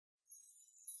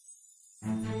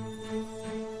Hello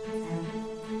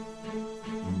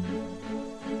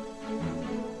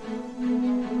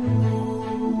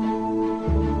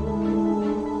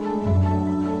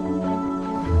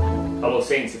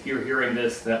Saints, if you're hearing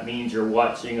this, that means you're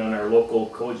watching on our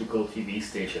local Cogeco TV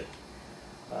station.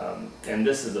 And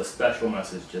this is a special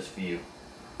message just for you.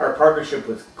 Our partnership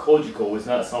with Cogeco was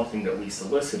not something that we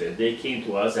solicited. They came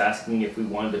to us asking if we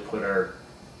wanted to put our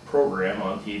program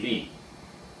on TV.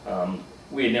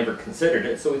 We had never considered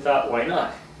it, so we thought, why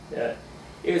not?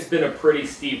 It's been a pretty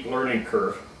steep learning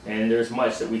curve, and there's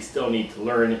much that we still need to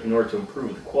learn in order to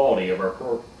improve the quality of our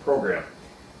program.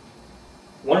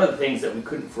 One of the things that we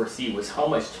couldn't foresee was how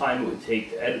much time it would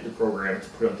take to edit the program to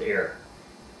put onto air.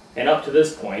 And up to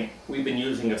this point, we've been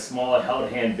using a small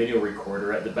held-hand video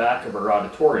recorder at the back of our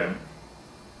auditorium,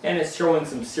 and it's showing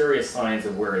some serious signs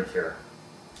of wear and tear.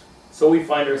 So we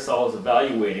find ourselves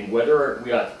evaluating whether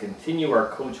we ought to continue our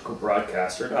Cogeco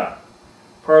broadcast or not.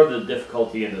 Part of the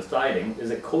difficulty in deciding is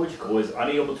that Cogeco is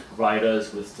unable to provide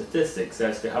us with statistics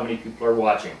as to how many people are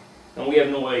watching, and we have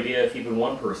no idea if even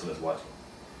one person is watching.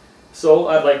 So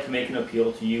I'd like to make an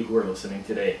appeal to you who are listening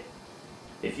today.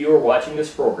 If you are watching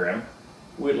this program,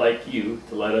 we'd like you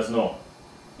to let us know.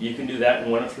 You can do that in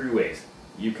one of three ways.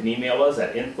 You can email us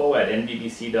at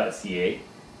info@nbbc.ca.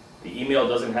 The email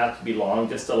doesn't have to be long,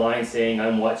 just a line saying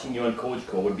I'm watching you on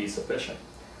Cogeco would be sufficient.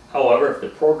 However, if the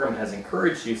program has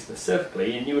encouraged you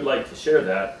specifically and you would like to share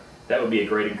that, that would be a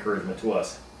great encouragement to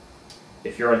us.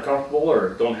 If you're uncomfortable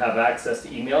or don't have access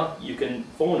to email, you can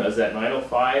phone us at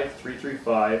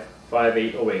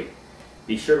 905-335-5808.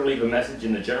 Be sure to leave a message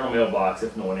in the general mailbox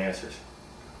if no one answers.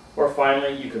 Or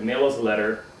finally, you can mail us a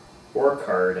letter or a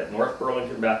card at North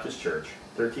Burlington Baptist Church,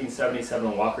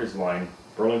 1377 Walker's Line,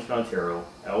 Burlington, Ontario,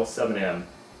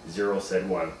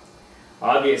 L7M0Z1.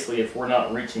 Obviously, if we're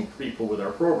not reaching people with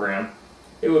our program,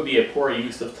 it would be a poor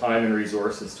use of time and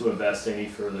resources to invest any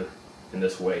further in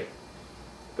this way.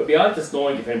 But beyond just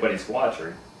knowing if anybody's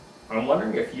watching, I'm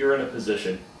wondering if you're in a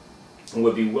position and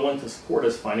would be willing to support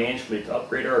us financially to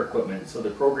upgrade our equipment so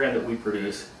the program that we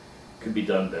produce could be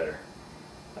done better.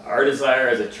 Our desire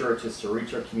as a church is to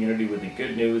reach our community with the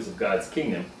good news of God's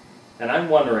kingdom, and I'm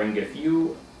wondering if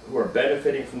you who are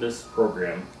benefiting from this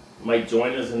program might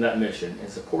join us in that mission and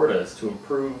support us to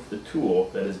improve the tool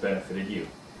that has benefited you.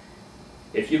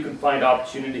 If you can find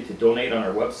opportunity to donate on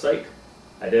our website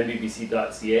at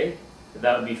nbbc.ca,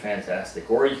 that would be fantastic.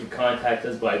 Or you can contact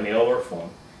us by mail or phone.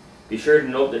 Be sure to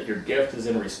note that your gift is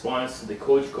in response to the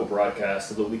Cogeco broadcast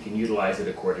so that we can utilize it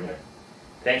accordingly.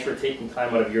 Thanks for taking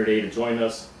time out of your day to join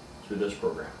us through this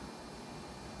program.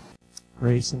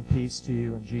 Grace and peace to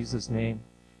you in Jesus' name.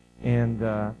 And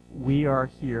we are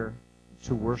here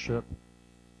to worship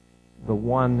the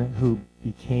one who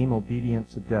became obedient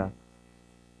to death,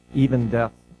 even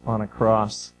death on a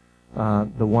cross,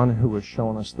 the one who has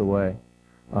shown us the way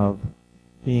of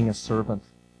being a servant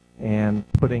and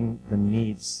putting the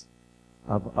needs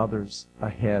of others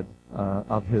ahead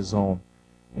of his own.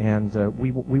 And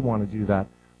we want to do that.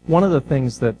 One of the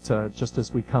things that, just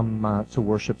as we come to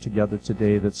worship together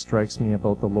today, that strikes me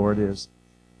about the Lord is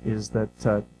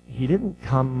that he didn't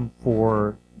come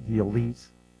for the elite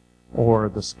or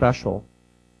the special.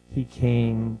 He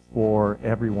came for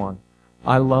everyone.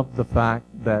 I love the fact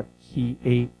that he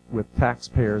ate with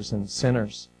taxpayers and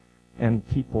sinners. And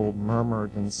people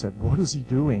murmured and said, what is he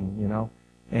doing, you know?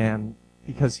 And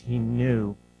because he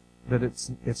knew that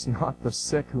it's not the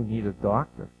sick who need a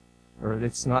doctor, or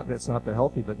it's not the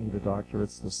healthy that need a doctor,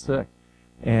 it's the sick.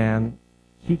 And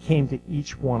he came to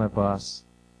each one of us,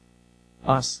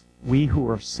 we who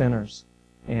are sinners,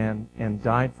 and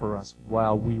died for us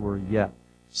while we were yet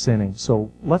sinning.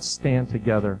 So let's stand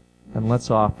together and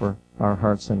let's offer our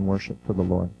hearts in worship to the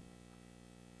Lord.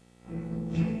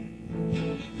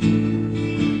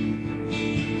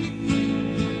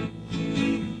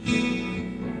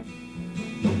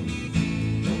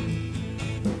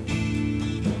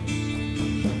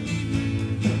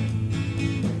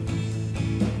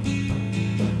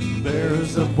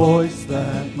 There's a voice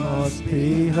that must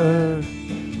be heard.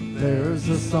 There's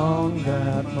a song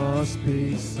that must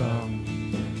be sung.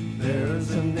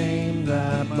 There's a name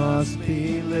that must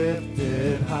be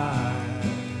lifted high.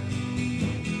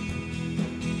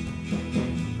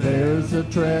 There's a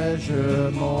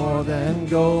treasure more than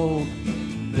gold.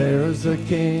 There's a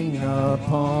king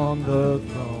upon the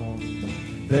throne.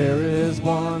 There is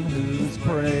one whose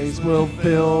praise will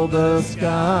fill the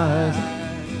skies.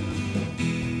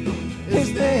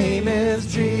 His name is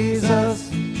Jesus,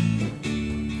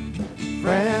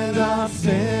 friend of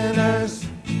sinners.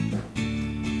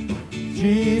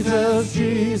 Jesus,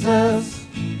 Jesus,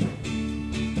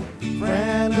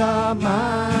 friend of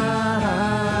mine.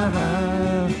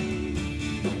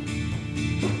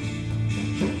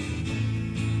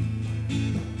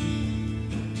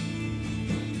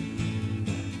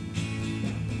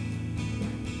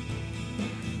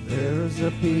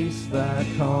 There's a peace that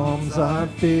calms our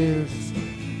fears.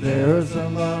 There's a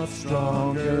love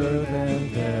stronger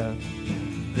than death.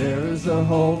 There's a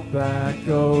hope that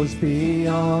goes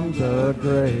beyond the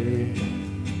grave.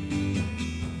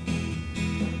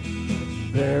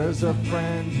 There's a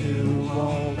friend who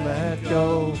won't let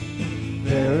go.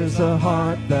 There's a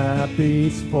heart that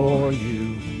beats for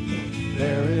you.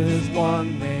 There is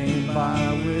one name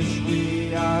by which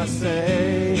we are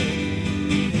saved.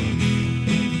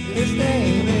 His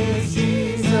name is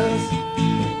Jesus,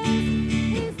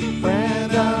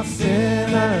 friend of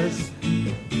sinners.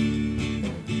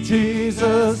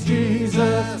 Jesus,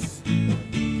 Jesus,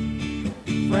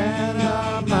 friend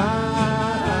of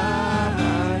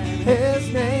mine.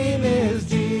 His name is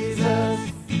Jesus,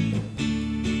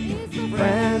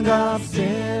 friend of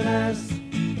sinners.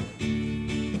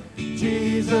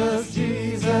 Jesus,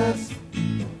 Jesus,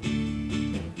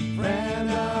 friend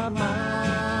of mine.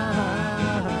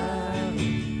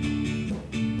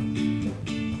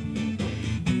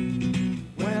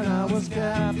 When I was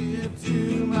captive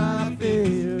to my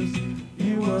fears,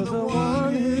 you were the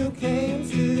one who came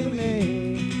to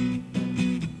me.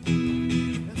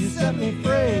 You set me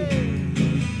free.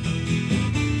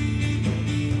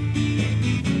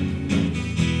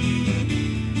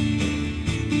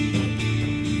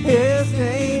 His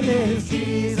name is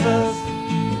Jesus,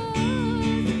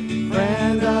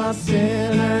 friend of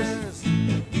sinners.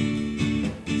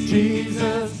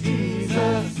 Jesus,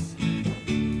 Jesus,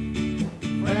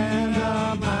 friend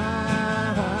of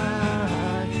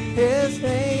mine. His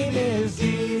name is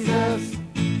Jesus,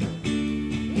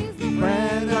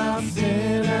 friend of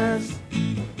sinners.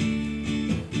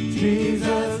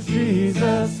 Jesus,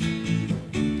 Jesus,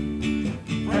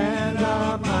 friend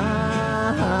of mine.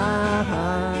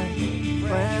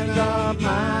 Friend of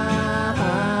mine,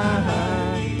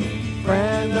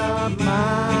 friend of mine.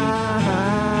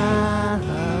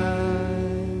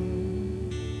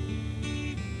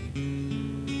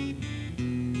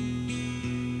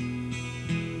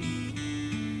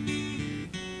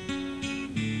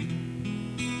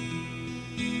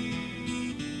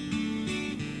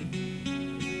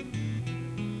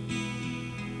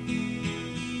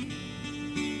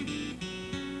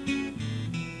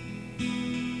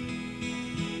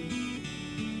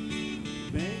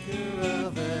 Maker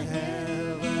of the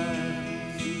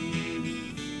heavens,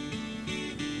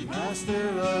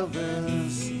 master of the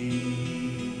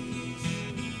seas,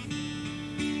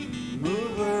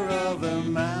 mover of the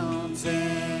mountains,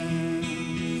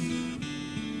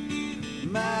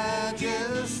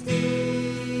 majesty,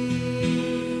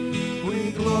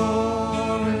 we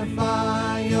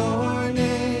glorify your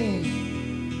name,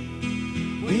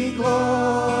 we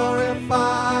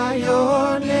glorify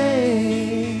your name.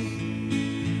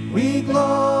 We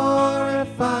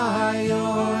glorify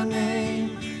your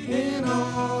name in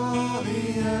all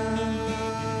the earth.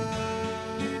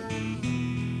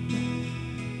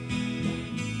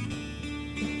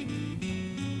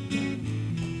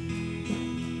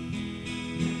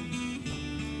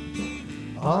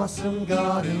 Awesome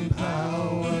God in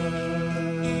power,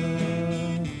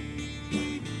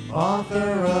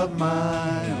 author of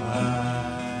my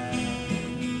life,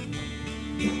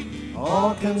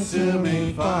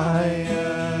 all-consuming fire,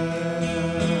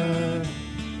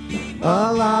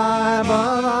 alive,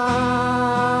 alive,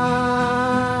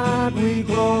 we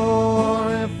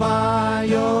glorify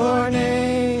your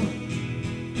name,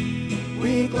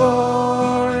 we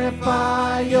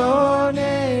glorify your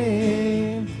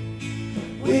name,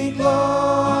 we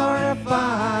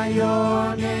glorify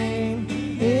your name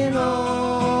in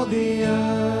all the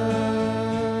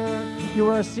earth. You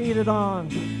are seated on.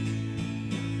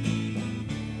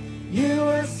 You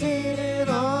are seated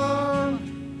on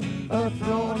a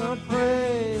throne of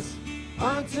praise.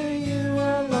 Unto you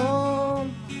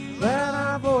alone let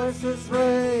our voices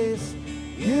raise.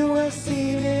 You are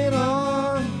seated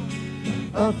on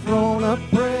a throne of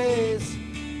praise.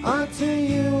 Unto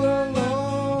you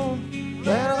alone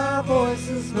let our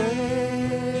voices raise.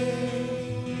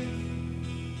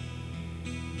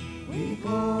 We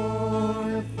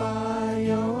glorify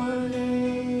your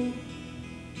name.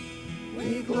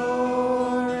 We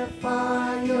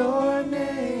glorify your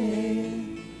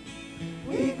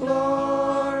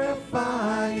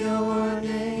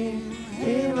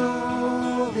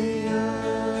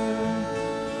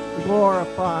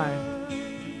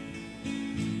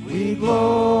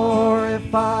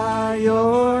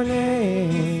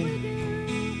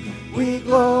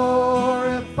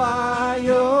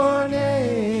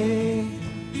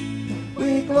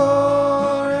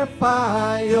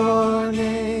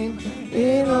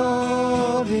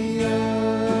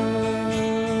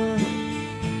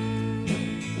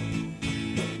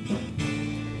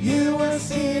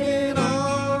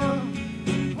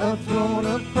a throne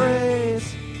of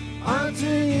praise unto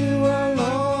you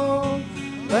alone.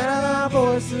 Let our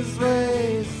voices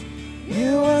raise.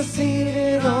 You are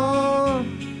seated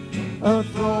on a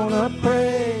throne of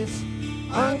praise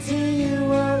unto you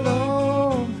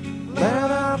alone.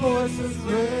 Let our voices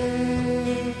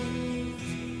raise.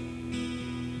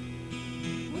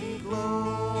 We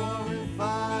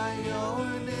glorify your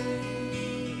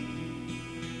name.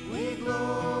 We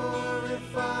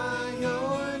glorify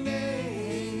your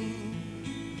name.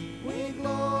 We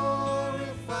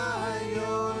glorify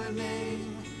your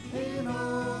name in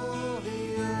all the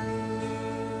earth.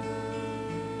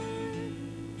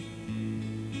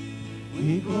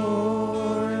 We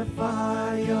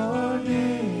glorify your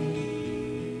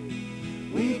name.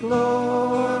 We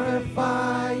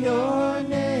glorify your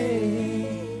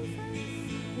name.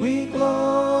 We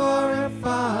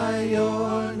glorify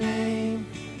your name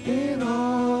in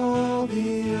all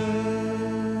the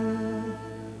earth.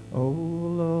 Oh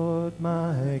Lord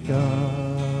my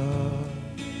God,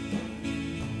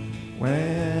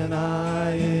 when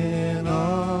I in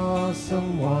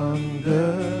awesome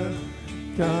wonder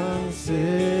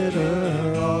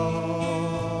consider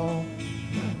all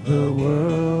the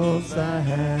worlds thy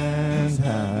hand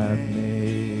hath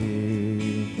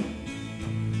made,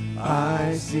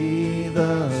 I see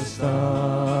the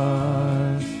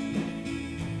stars,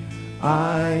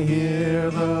 I hear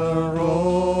the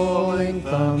rolling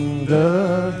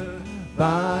thunder,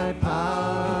 thy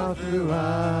power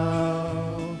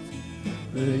throughout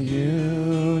the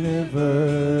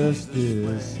universe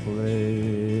displayed.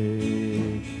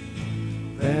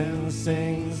 Then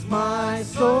sings my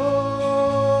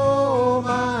soul,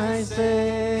 my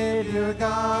Savior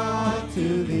God,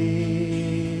 to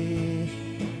thee.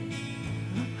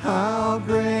 How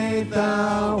great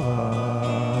thou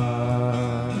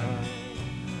art,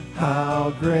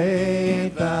 how great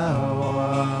thou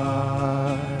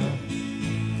art.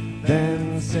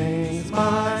 Then sings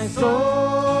my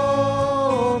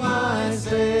soul, my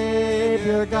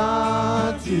Savior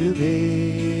God, to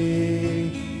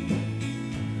thee.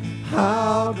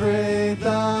 How great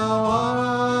thou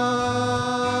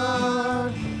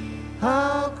art,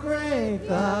 how great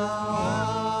thou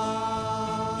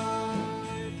art.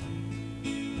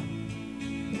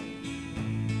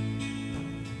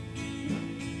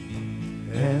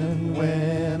 And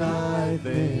when I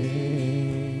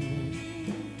think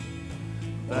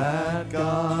that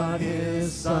God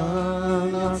his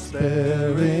Son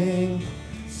unsparing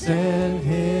sent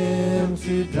him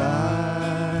to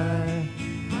die,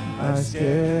 I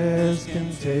scarce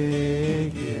can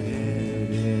take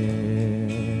it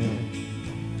in,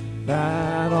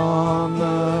 that on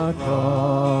the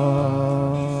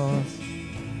cross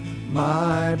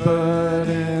my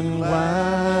burden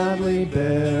gladly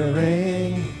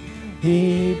bearing,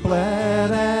 he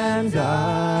bled and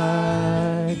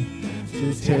died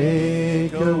to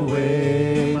take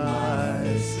away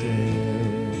my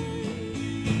sin.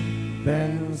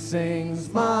 Then sings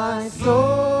my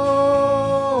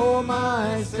soul,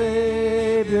 my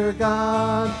Savior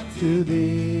God, to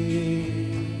thee.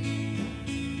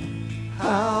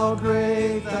 How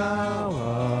great thou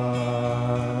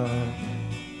art,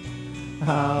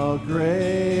 how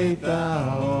great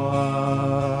thou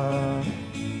art.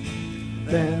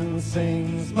 Then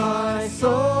sings my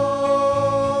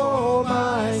soul,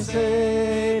 my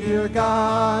Savior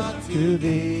God, to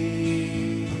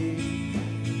thee.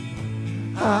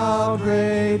 How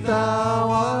great thou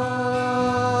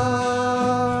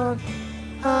art,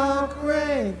 how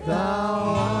great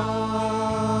thou art.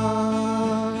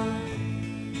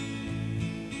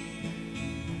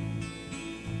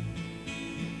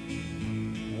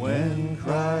 When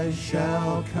Christ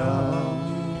shall come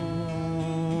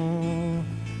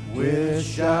with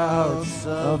shouts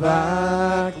of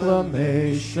acclamation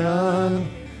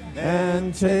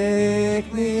and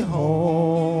take me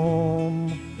home,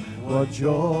 what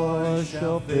joy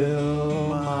shall fill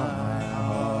my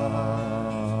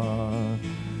heart.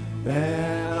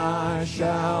 Then I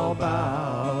shall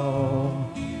bow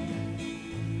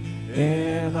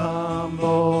in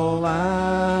humble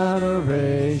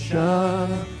adoration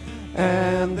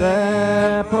and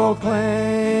there proclaim,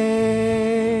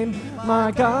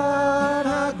 my God,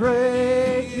 how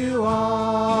great you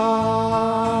are.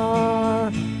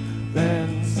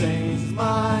 Then sings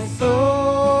my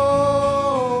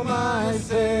soul, my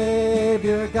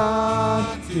Savior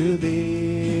God, to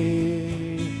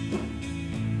thee.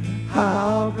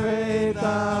 How great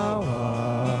thou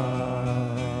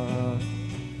art,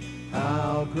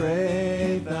 how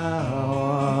great thou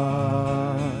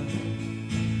art.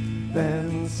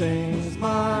 Then sings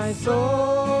my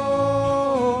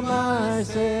soul, my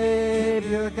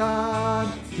Savior God,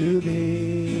 to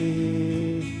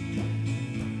thee.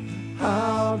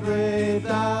 How great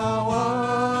thou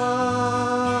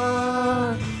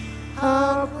art,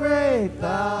 how great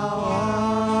thou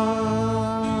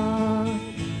art,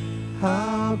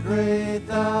 how great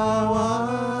thou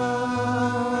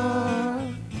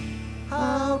art,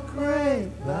 how great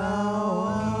thou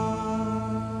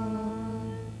art.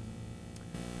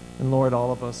 And Lord,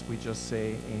 all of us, we just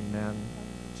say amen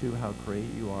to how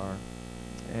great you are.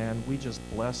 And we just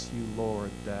bless you, Lord,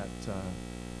 that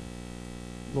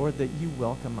Lord, that you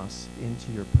welcome us into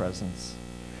your presence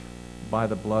by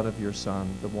the blood of your Son,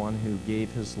 the one who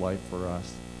gave his life for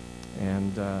us.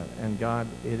 And God,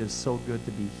 it is so good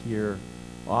to be here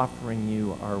offering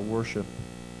you our worship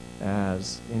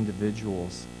as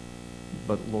individuals,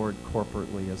 but Lord,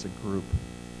 corporately as a group,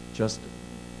 just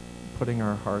putting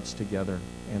our hearts together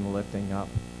and lifting up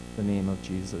the name of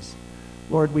Jesus.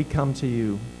 Lord, we come to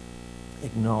you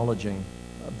acknowledging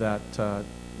that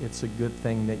it's a good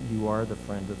thing that you are the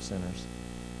friend of sinners,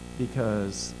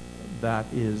 because that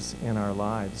is in our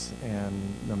lives, and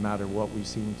no matter what we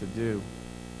seem to do,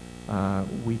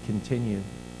 we continue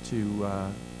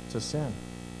to sin.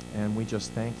 And we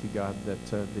just thank you, God, that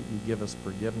you give us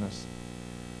forgiveness.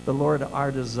 But Lord,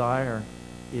 our desire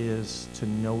is to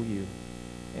know you,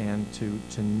 and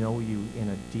to know you in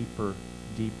a deeper,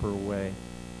 deeper way.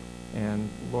 And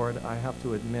Lord, I have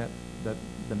to admit that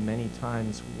the many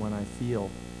times when I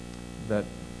feel that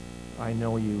I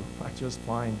know you, I just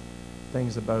find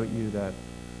things about you that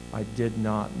I did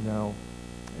not know,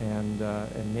 and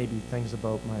maybe things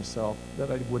about myself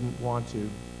that I wouldn't want to,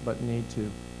 but need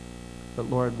to. But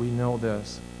Lord, we know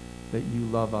this, that you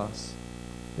love us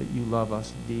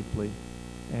deeply,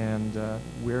 and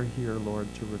we're here, Lord,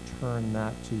 to return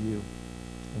that to you.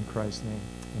 In Christ's name,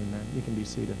 amen. You can be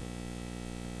seated.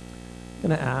 I'm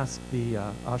going to ask the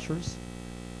ushers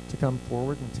to come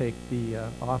forward and take the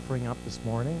offering up this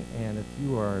morning. And if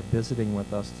you are visiting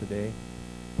with us today,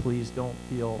 please don't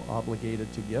feel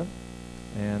obligated to give.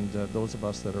 And those of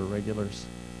us that are regulars,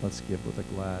 let's give with a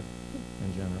glad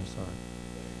and generous heart.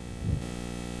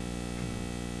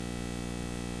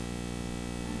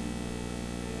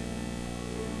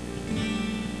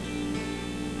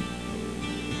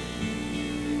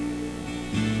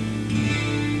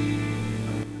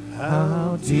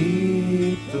 How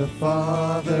deep the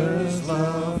Father's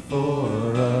love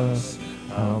for us,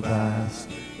 how vast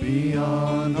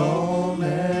beyond all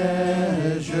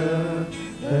measure,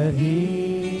 that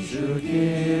he should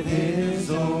give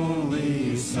his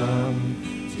only Son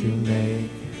to make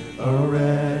a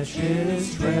wretch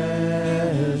his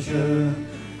treasure.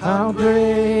 How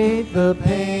great the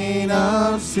pain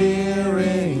of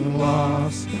searing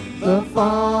loss, the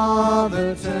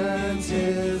Father turns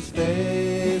his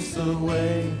face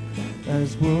away,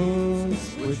 as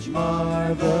wounds which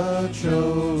mar the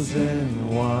chosen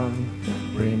one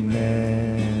bring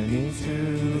many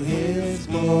to his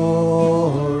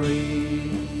glory.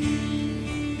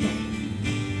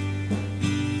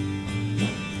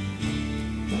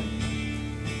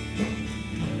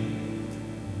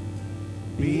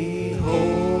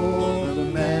 Behold the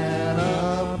man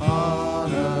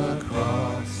upon a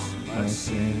cross, my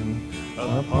sin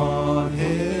upon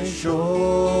his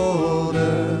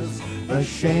shoulders.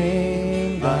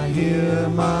 Ashamed, I hear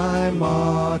my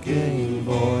mocking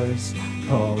voice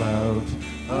call out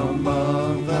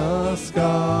among the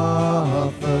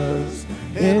scoffers.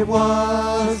 It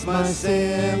was my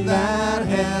sin that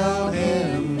held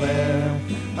him there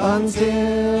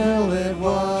until it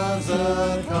was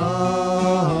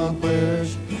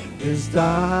accomplished. His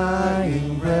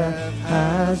dying breath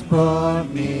has brought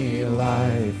me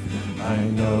life. I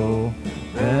know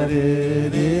that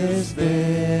it is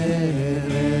finished.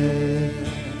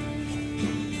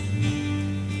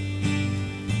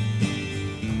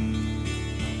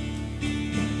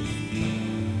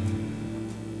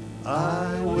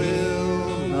 I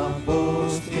will not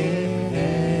boast in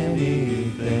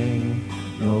anything,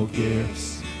 no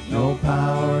gifts, no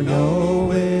power, no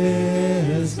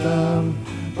wisdom,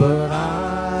 but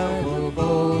I will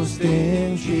boast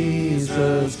in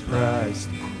Jesus Christ,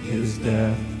 his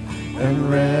death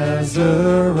and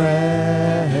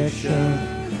resurrection.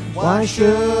 Why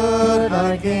should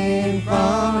I gain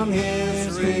from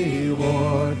his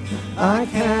reward? I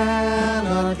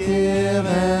cannot give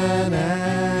an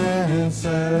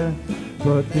answer,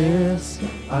 but this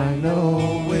I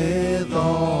know with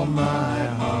all my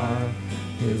heart,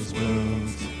 his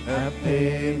wounds have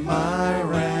paid my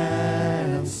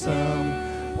ransom.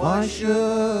 Why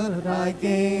should I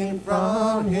gain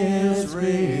from his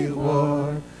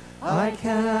reward? I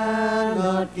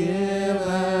cannot give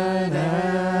an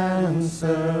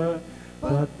answer,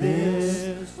 but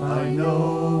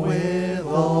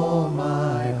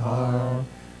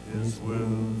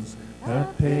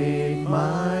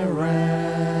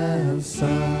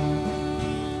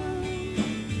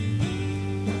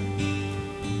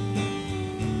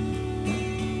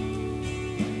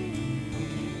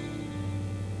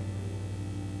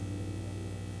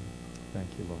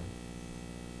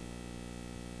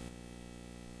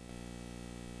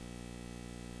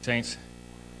Saints.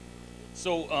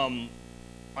 So,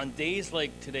 on days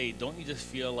like today, don't you just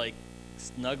feel like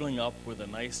snuggling up with a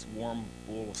nice warm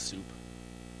bowl of soup?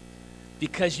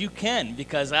 Because you can,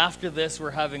 because after this we're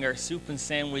having our soup and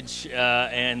sandwich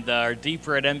and our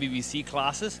deeper at MBBC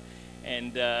classes,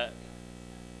 and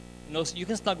no, so you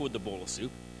can snuggle with the bowl of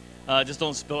soup. Just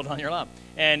don't spill it on your lap.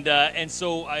 And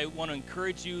so I want to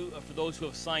encourage you, for those who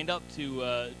have signed up,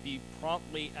 to be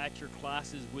promptly at your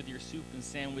classes with your soup and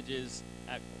sandwiches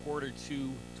at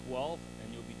 11:45,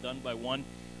 and you'll be done by 1.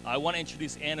 I want to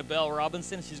introduce Annabelle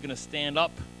Robinson. She's going to stand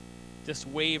up, just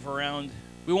wave around.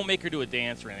 We won't make her do a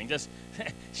dance or anything. Just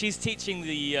she's teaching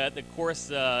the course,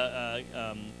 Knowing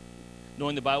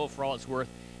the Bible for All It's Worth.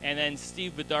 And then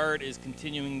Steve Bedard is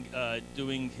continuing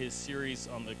doing his series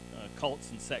on the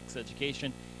cults and sex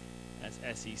education, as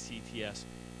SECTS.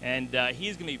 And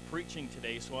he's going to be preaching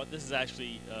today, so this is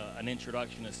actually an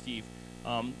introduction to Steve.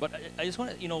 But I just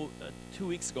want to, 2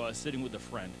 weeks ago I was sitting with a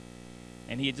friend,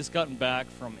 and he had just gotten back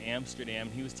from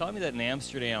Amsterdam. He was telling me that in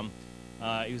Amsterdam,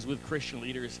 he was with Christian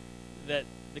leaders, that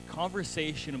the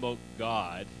conversation about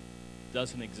God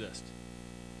doesn't exist.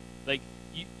 Like,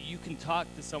 you can talk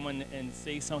to someone and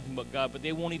say something about God, but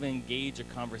they won't even engage a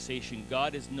conversation.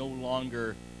 God is no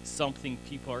longer something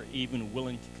people are even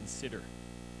willing to consider.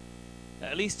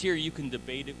 At least here you can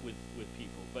debate it with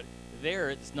people, but there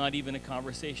it's not even a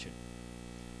conversation.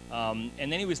 And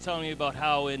then he was telling me about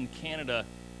how in Canada,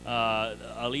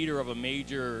 a leader of a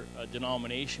major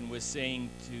denomination was saying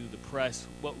to the press,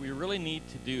 what we really need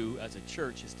to do as a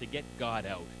church is to get God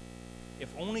out.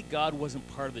 If only God wasn't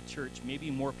part of the church, maybe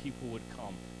more people would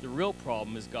come. The real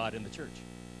problem is God in the church.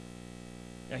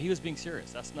 Now, he was being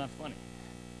serious. That's not funny.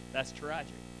 That's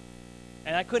tragic.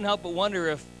 And I couldn't help but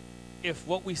wonder if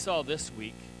what we saw this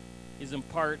week is in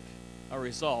part a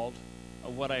result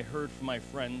of what I heard from my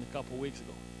friend a couple weeks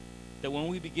ago. That when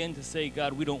we begin to say,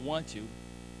 God, we don't want you,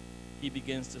 he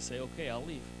begins to say, okay, I'll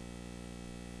leave.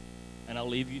 And I'll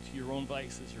leave you to your own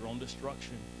vices, your own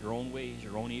destruction, your own ways,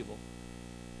 your own evil.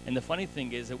 And the funny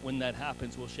thing is that when that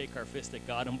happens, we'll shake our fist at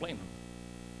God and blame him.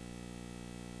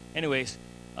 Anyways,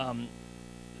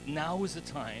 now is the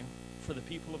time for the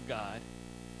people of God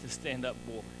to stand up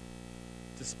bolder,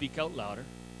 to speak out louder,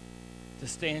 to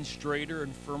stand straighter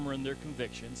and firmer in their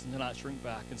convictions, and to not shrink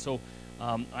back. And so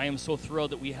I am so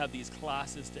thrilled that we have these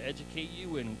classes to educate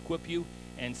you and equip you.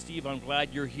 And Steve, I'm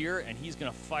glad you're here, and he's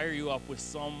going to fire you up with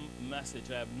some message.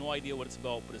 I have no idea what it's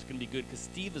about, but it's going to be good, because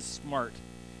Steve is smart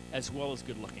as well as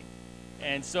good looking.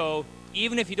 And so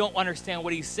even if you don't understand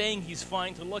what he's saying, he's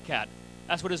fine to look at.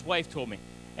 That's what his wife told me.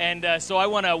 And so I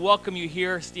want to welcome you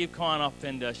here. Steve, come on up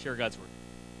and share God's word.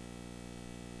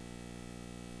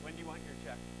 When do you want your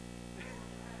check?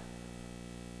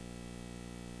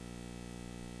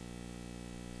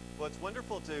 Well, it's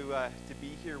wonderful to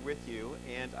be here with you,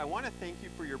 and I want to thank you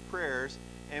for your prayers.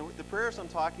 And the prayers I'm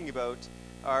talking about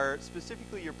are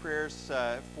specifically your prayers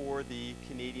for the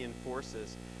Canadian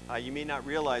Forces. You may not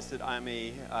realize that I'm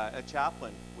a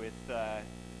chaplain with the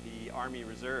Army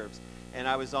Reserves, and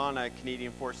I was on a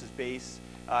Canadian Forces base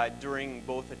during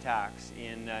both attacks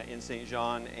in St.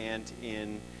 John and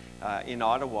in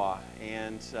Ottawa,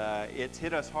 and it's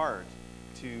hit us hard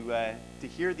to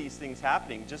hear these things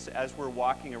happening just as we're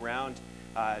walking around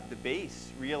the base,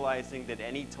 realizing that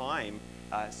any time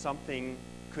something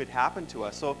could happen to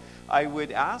us. So I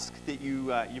would ask that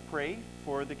you pray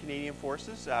for the Canadian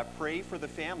Forces, pray for the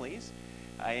families,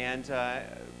 and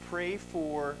pray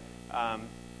for,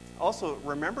 also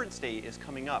Remembrance Day is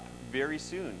coming up very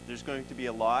soon. There's going to be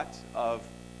a lot of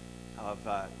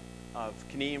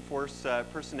Canadian Force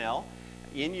personnel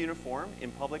in uniform in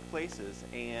public places,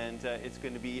 and it's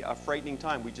going to be a frightening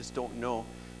time. We just don't know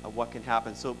what can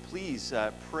happen. So please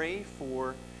pray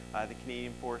for the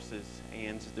Canadian Forces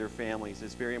and their families.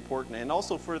 It's very important. And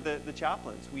also for the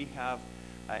chaplains. We have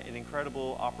an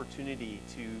incredible opportunity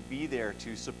to be there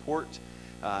to support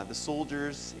the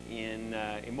soldiers in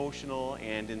emotional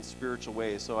and in spiritual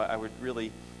ways. So I would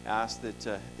really ask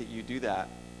that you do that.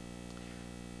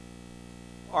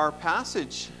 Our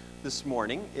passage this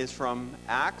morning is from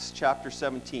Acts chapter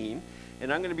 17,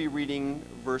 and I'm going to be reading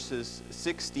verses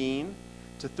 16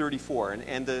 to 34.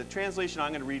 And the translation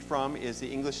I'm going to read from is the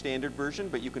English Standard Version,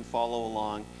 but you can follow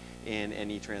along in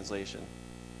any translation.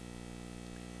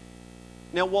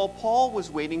 Now, while Paul was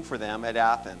waiting for them at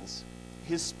Athens,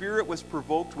 his spirit was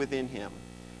provoked within him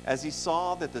as he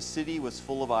saw that the city was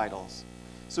full of idols.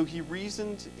 So he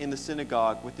reasoned in the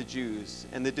synagogue with the Jews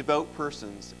and the devout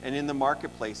persons, and in the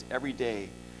marketplace every day,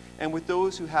 and with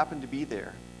those who happened to be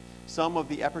there. Some of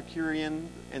the Epicurean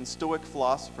and Stoic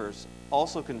philosophers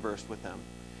also conversed with them.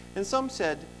 And some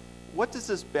said, "What does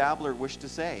this babbler wish to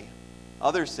say?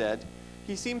 Others said,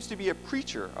 "He seems to be a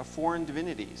preacher of foreign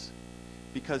divinities,"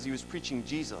 because he was preaching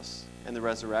Jesus and the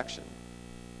resurrection.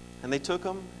 And they took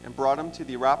him and brought him to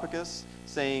the Areopagus,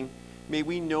 saying, "May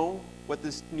we know what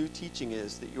this new teaching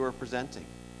is that you are presenting?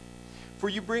 For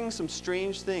you bring some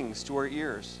strange things to our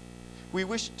ears. We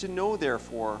wish to know,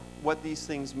 therefore, what these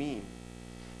things mean."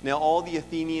 Now all the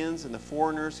Athenians and the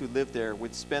foreigners who lived there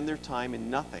would spend their time in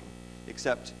nothing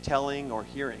except telling or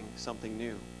hearing something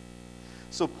new.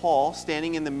 So Paul,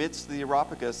 standing in the midst of the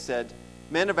Areopagus, said,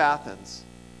 "Men of Athens,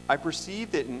 I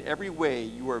perceive that in every way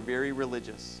you are very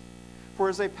religious. For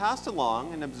as I passed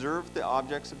along and observed the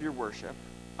objects of your worship,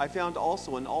 I found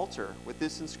also an altar with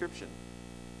this inscription,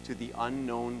 'To the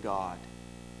unknown God.'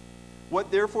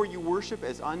 What therefore you worship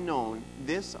as unknown,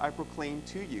 this I proclaim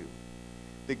to you.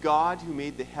 The God who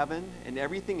made the heaven and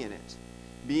everything in it,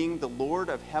 being the Lord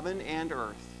of heaven and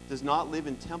earth, does not live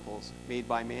in temples made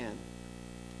by man,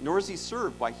 nor is he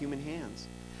served by human hands,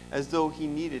 as though he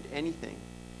needed anything,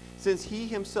 since he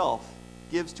himself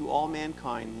gives to all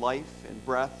mankind life and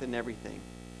breath and everything.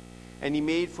 And he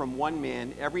made from one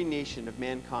man every nation of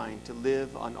mankind to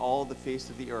live on all the face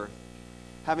of the earth,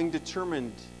 having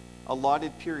determined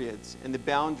allotted periods and the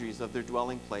boundaries of their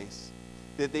dwelling place,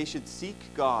 that they should seek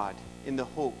God in the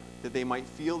hope that they might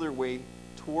feel their way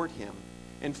toward him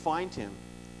and find him.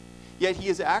 Yet he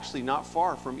is actually not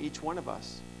far from each one of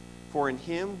us, for in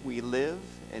him we live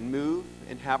and move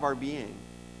and have our being,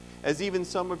 as even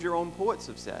some of your own poets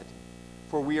have said,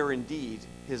 for we are indeed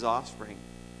his offspring.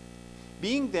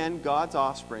 Being then God's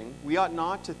offspring, we ought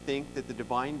not to think that the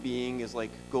divine being is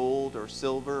like gold or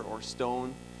silver or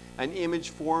stone, an image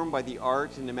formed by the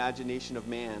art and imagination of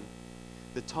man.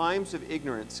 The times of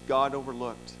ignorance God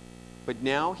overlooked, but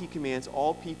now he commands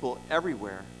all people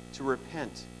everywhere to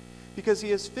repent, because he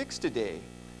has fixed a day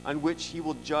on which he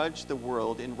will judge the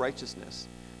world in righteousness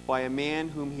by a man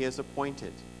whom he has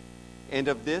appointed. And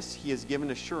of this he has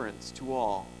given assurance to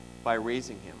all by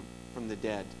raising him from the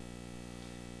dead."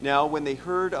 Now when they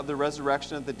heard of the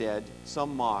resurrection of the dead,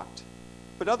 some mocked,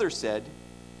 but others said,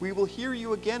 "We will hear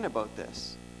you again about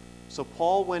this." So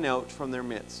Paul went out from their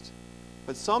midst.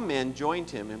 But some men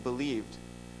joined him and believed,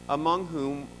 among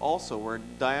whom also were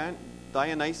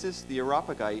Dionysius the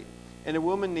Areopagite and a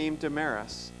woman named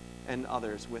Damaris, and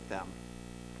others with them.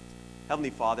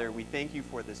 Heavenly Father, we thank you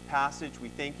for this passage. We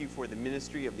thank you for the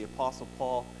ministry of the Apostle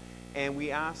Paul, and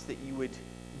we ask that you would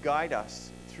guide us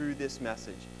through this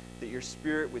message, that your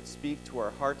Spirit would speak to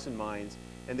our hearts and minds,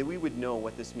 and that we would know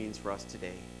what this means for us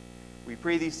today. We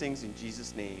pray these things in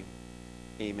Jesus' name.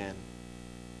 Amen.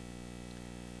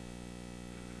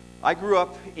 I grew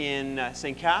up in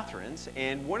St. Catharines,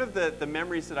 and one of the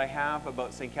memories that I have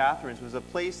about St. Catharines was a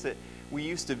place that we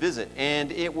used to visit,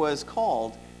 and it was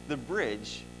called the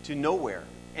Bridge to Nowhere.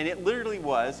 And it literally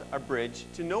was a bridge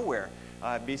to nowhere.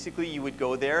 Basically, you would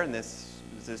go there, and this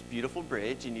beautiful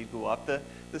bridge, and you'd go up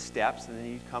the steps, and then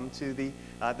you'd come to the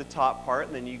top part,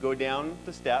 and then you go down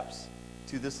the steps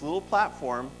to this little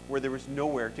platform where there was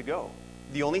nowhere to go.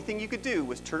 The only thing you could do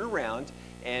was turn around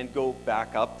and go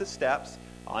back up the steps,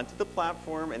 onto the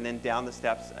platform, and then down the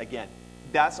steps again.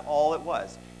 That's all it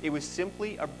was. It was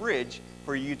simply a bridge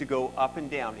for you to go up and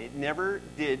down. It never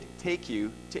did take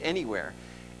you to anywhere.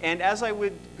 And as I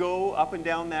would go up and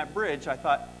down that bridge, I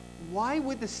thought, why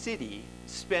would the city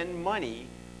spend money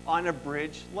on a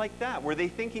bridge like that? Were they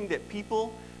thinking that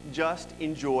people just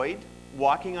enjoyed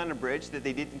walking on a bridge, that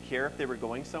they didn't care if they were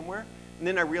going somewhere? And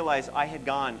then I realized I had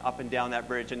gone up and down that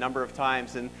bridge a number of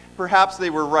times, and perhaps they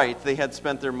were right. They had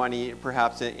spent their money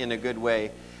perhaps in a good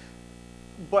way.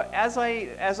 But as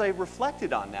I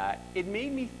reflected on that, it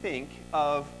made me think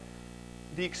of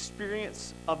the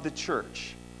experience of the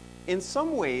church. In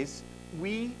some ways,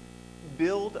 we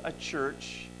build a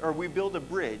church, or we build a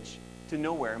bridge to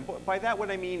nowhere. And by that, what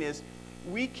I mean is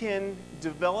we can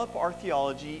develop our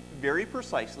theology very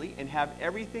precisely and have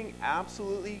everything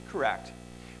absolutely correct.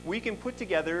 We can put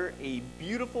together a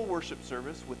beautiful worship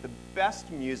service with the best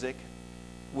music,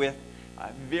 with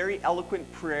very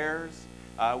eloquent prayers,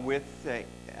 with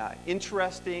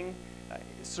interesting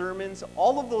sermons,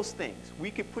 all of those things.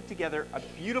 We could put together a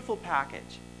beautiful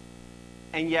package.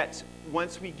 And yet,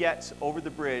 once we get over the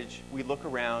bridge, we look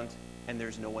around and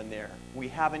there's no one there. We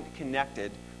haven't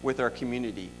connected with our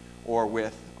community or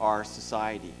with our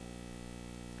society.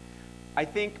 I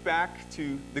think back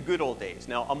to the good old days.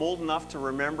 Now, I'm old enough to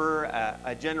remember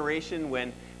a generation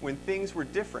when things were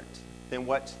different than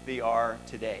what they are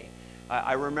today.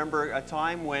 I remember a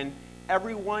time when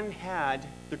everyone had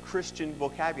the Christian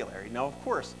vocabulary. Now, of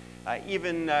course,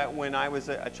 even when I was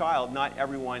a child, not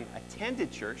everyone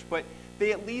attended church, but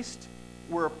they at least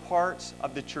were a part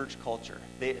of the church culture.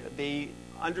 They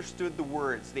understood the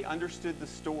words. They understood the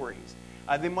stories.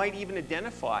 They might even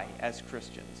identify as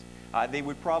Christians. They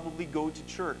would probably go to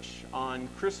church on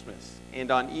Christmas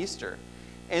and on Easter.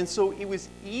 And so it was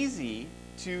easy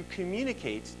to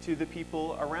communicate to the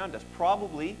people around us.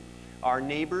 Probably our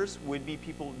neighbors would be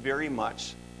people very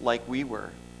much like we were.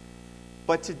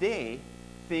 But today,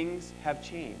 things have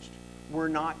changed. We're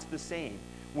not the same.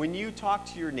 When you talk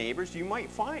to your neighbors, you might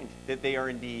find that they are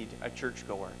indeed a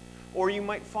churchgoer. Or you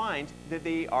might find that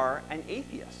they are an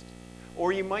atheist.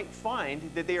 Or you might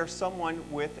find that they are someone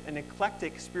with an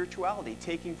eclectic spirituality,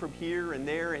 taking from here and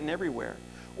there and everywhere.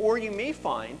 Or you may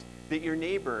find that your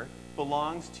neighbor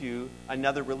belongs to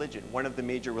another religion, one of the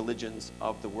major religions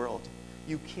of the world.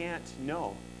 You can't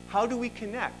know. How do we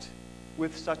connect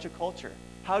with such a culture?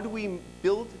 How do we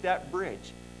build that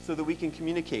bridge so that we can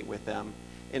communicate with them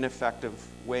in effective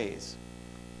ways?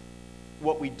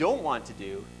 What we don't want to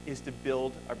do is to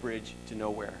build a bridge to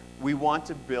nowhere. We want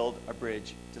to build a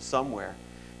bridge to somewhere.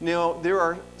 Now, there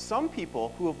are some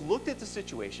people who have looked at the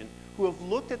situation, who have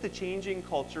looked at the changing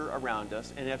culture around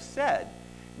us and have said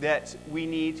that we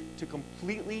need to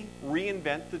completely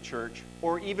reinvent the church,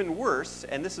 or even worse,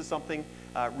 and this is something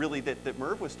really that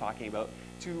Merv was talking about,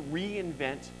 to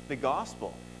reinvent the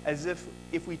gospel. As if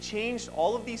we changed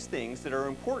all of these things that are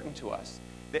important to us,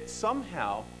 that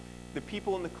somehow the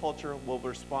people in the culture will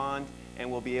respond and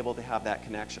will be able to have that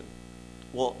connection.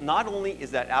 Well, not only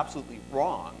is that absolutely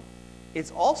wrong,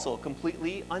 it's also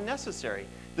completely unnecessary.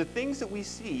 The things that we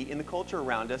see in the culture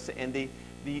around us and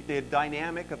the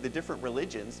dynamic of the different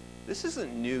religions, this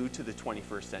isn't new to the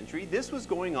 21st century. This was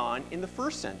going on in the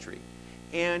first century.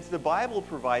 And the Bible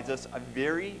provides us a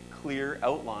very clear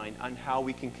outline on how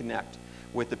we can connect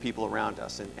with the people around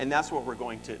us. And that's what we're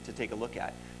going to take a look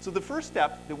at. So the first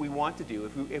step that we want to do,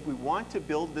 if we want to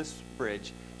build this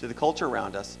bridge to the culture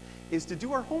around us, is to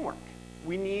do our homework.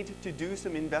 We need to do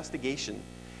some investigation.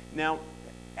 Now,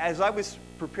 as I was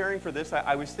preparing for this,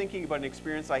 I was thinking about an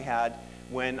experience I had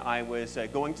when I was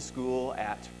going to school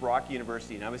at Brock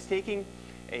University. And I was taking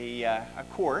a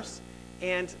course,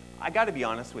 and I got to be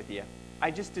honest with you, I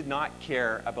just did not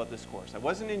care about this course. I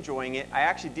wasn't enjoying it. I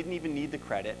actually didn't even need the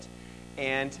credit,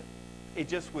 and it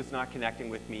just was not connecting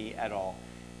with me at all.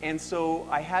 And so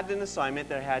I had an assignment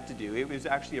that I had to do. It was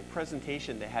actually a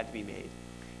presentation that had to be made.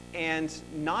 And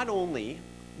not only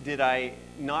did I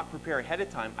not prepare ahead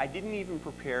of time, I didn't even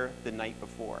prepare the night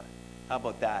before. How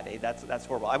about that, eh? That's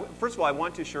horrible. First of all, I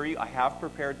want to assure you I have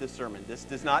prepared this sermon. This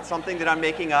is not something that I'm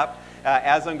making up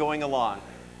as I'm going along.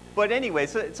 But anyway,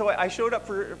 so I showed up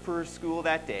for school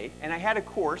that day, and I had a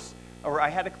course, or I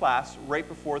had a class right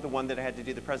before the one that I had to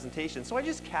do the presentation. So I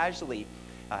just casually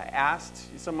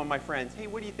asked some of my friends, hey,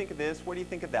 what do you think of this? What do you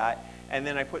think of that? And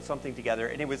then I put something together,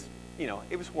 and it was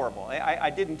horrible. I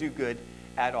didn't do good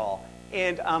at all.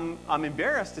 And I'm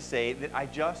embarrassed to say that I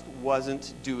just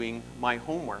wasn't doing my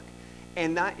homework.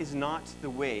 And that is not the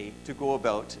way to go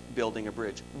about building a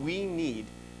bridge. We need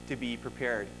to be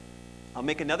prepared. I'll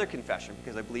make another confession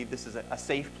because I believe this is a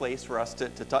safe place for us to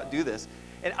do this.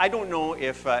 And I don't know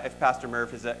if Pastor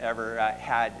Merv has ever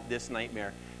had this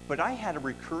nightmare, but I had a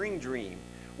recurring dream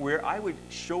where I would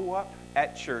show up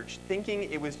at church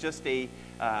thinking it was just a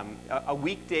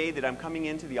weekday that I'm coming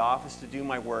into the office to do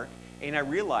my work, and I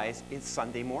realize it's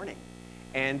Sunday morning.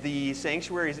 And the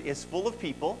sanctuary is full of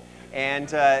people,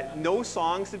 and no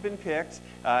songs have been picked,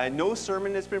 no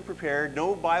sermon has been prepared,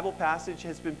 no Bible passage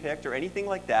has been picked or anything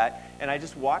like that. And I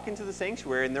just walk into the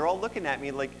sanctuary, and they're all looking at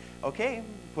me like, okay,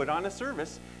 put on a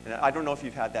service. And I don't know if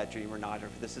you've had that dream or not, or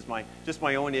if this is just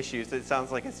my own issues. It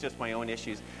sounds like it's just my own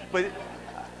issues. But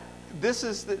this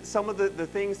is some of the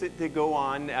things that go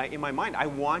on in my mind. I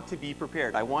want to be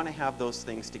prepared. I want to have those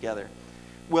things together.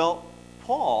 Well,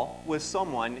 Paul was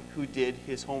someone who did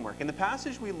his homework. In the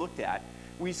passage we looked at,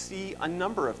 we see a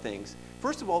number of things.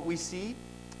 First of all, we see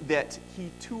that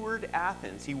he toured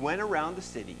Athens. He went around the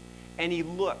city, and he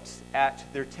looked at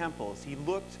their temples. He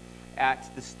looked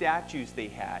at the statues they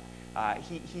had.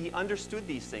 He understood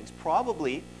these things,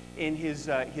 probably in his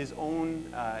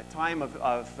own time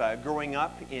of growing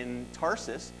up in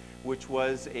Tarsus, which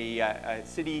was a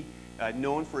city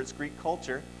known for its Greek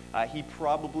culture. He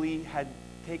probably had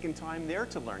taken time there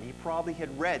to learn. He probably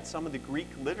had read some of the Greek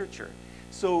literature.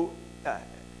 So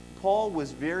Paul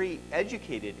was very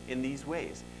educated in these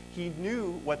ways. He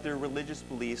knew what their religious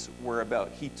beliefs were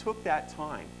about. He took that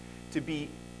time to be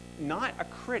not a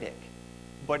critic,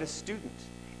 but a student.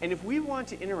 And if we want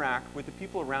to interact with the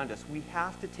people around us, we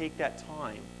have to take that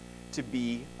time to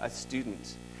be a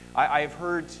student. I have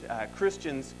heard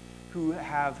Christians who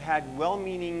have had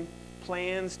well-meaning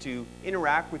plans to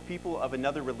interact with people of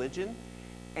another religion,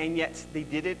 And yet they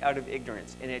did it out of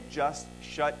ignorance, and it just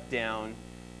shut down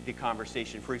the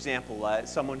conversation. For example,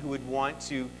 someone who would want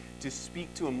to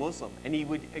speak to a Muslim, and he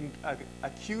would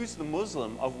accuse the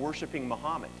Muslim of worshiping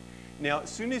Muhammad. Now,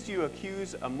 as soon as you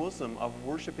accuse a Muslim of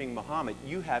worshiping Muhammad,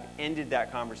 you have ended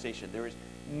that conversation. There is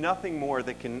nothing more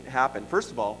that can happen. First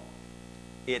of all,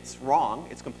 it's wrong.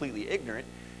 It's completely ignorant.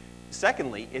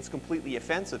 Secondly, it's completely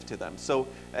offensive to them. So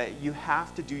you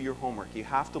have to do your homework. You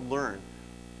have to learn,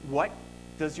 what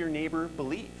does your neighbor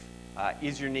believe?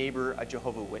 Is your neighbor a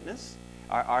Jehovah's Witness?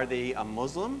 Are they a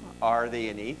Muslim? Are they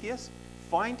an atheist?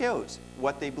 Find out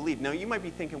what they believe. Now, you might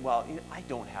be thinking, well, I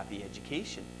don't have the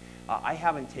education. I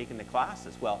haven't taken the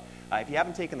classes. Well, if you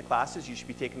haven't taken the classes, you should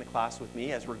be taking the class with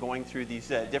me as we're going through these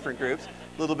different groups.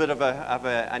 A little bit of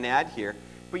an ad here.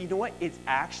 But you know what? It's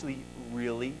actually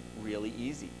really, really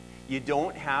easy. You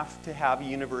don't have to have a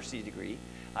university degree.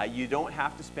 You don't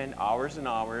have to spend hours and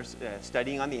hours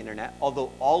studying on the internet,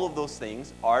 although all of those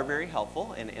things are very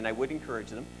helpful, and I would encourage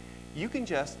them. You can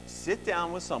just sit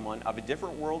down with someone of a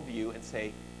different worldview and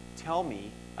say, tell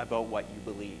me about what you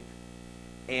believe.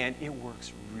 And it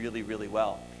works really, really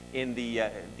well. In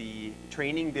the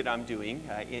training that I'm doing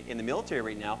in the military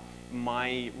right now,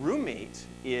 my roommate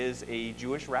is a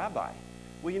Jewish rabbi.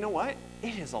 Well, you know what?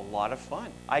 It is a lot of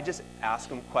fun. I just ask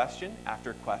him question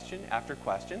after question after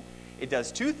question. It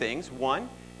does two things. One,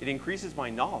 it increases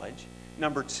my knowledge.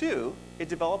 Number two, it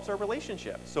develops our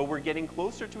relationship. So we're getting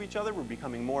closer to each other. We're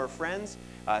becoming more friends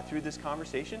through this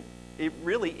conversation. It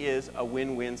really is a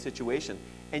win-win situation.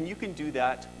 And you can do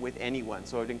that with anyone.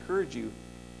 So I'd encourage you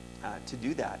to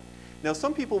do that. Now,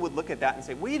 some people would look at that and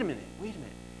say, wait a minute.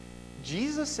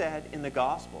 Jesus said in the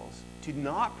Gospels to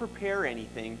not prepare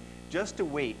anything, just to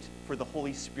wait for the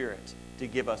Holy Spirit to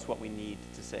give us what we need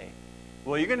to say.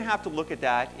 Well, you're going to have to look at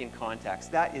that in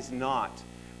context. That is not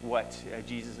what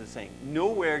Jesus is saying.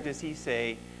 Nowhere does he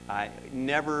say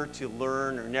never to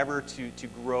learn or never to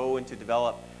grow and to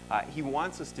develop. He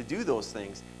wants us to do those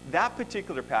things. That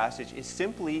particular passage is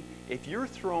simply, if you're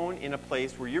thrown in a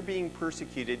place where you're being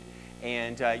persecuted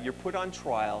and you're put on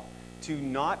trial, to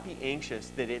not be anxious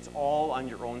that it's all on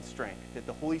your own strength, that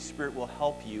the Holy Spirit will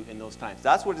help you in those times.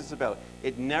 That's what it's about.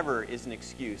 It never is an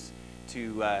excuse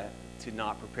to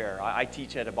not prepare. I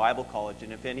teach at a Bible college,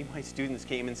 and if any of my students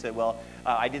came and said, well,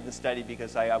 I didn't study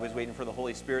because I was waiting for the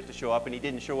Holy Spirit to show up, and he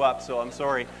didn't show up, so I'm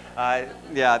sorry.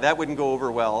 Yeah, that wouldn't go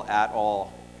over well at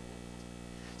all.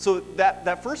 So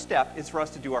that first step is for us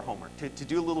to do our homework, to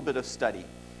do a little bit of study.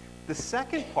 The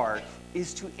second part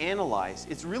is to analyze.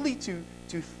 It's really to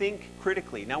think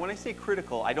critically. Now, when I say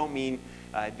critical, I don't mean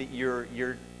that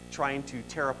you're trying to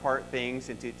tear apart things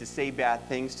and to say bad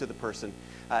things to the person.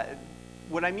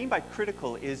 What I mean by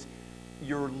critical is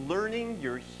you're learning,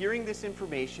 you're hearing this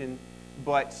information,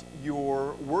 but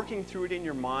you're working through it in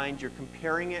your mind. You're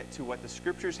comparing it to what the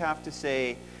scriptures have to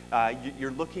say.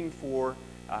 You're looking for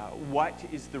what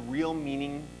is the real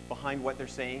meaning behind what they're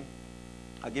saying.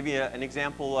 I'll give you an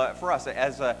example for us.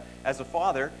 As a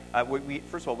father,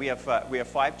 first of all, we have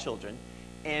 5 children,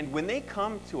 and when they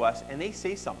come to us and they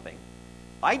say something,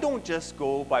 I don't just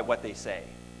go by what they say.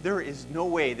 There is no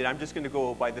way that I'm just going to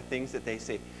go by the things that they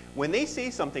say. When they say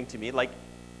something to me, like,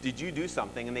 did you do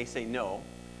something? And they say no,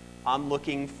 I'm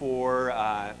looking for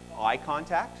eye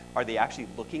contact. Are they actually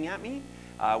looking at me?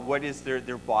 What is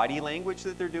their body language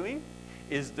that they're doing?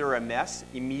 Is there a mess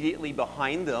immediately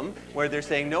behind them where they're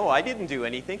saying, no, I didn't do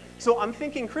anything? So I'm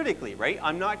thinking critically, right?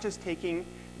 I'm not just taking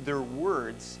their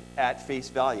words at face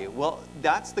value. Well,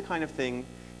 that's the kind of thing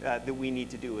that we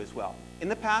need to do as well. In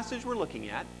the passage we're looking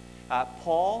at,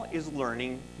 Paul is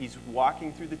learning. He's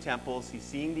walking through the temples. He's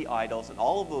seeing the idols and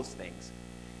all of those things.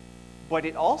 But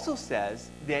it also says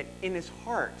that in his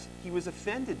heart, he was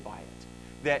offended by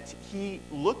it. That he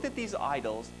looked at these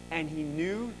idols and he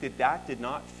knew that that did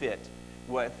not fit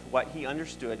with what he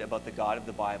understood about the God of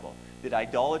the Bible, that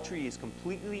idolatry is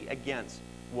completely against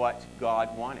what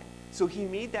God wanted. So he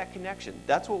made that connection.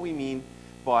 That's what we mean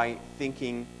by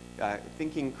thinking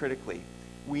critically.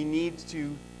 We need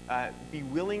to be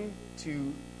willing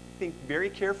to think very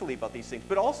carefully about these things.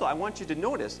 But also, I want you to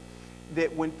notice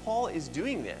that when Paul is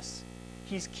doing this,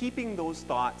 he's keeping those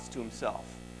thoughts to himself.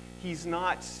 He's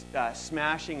not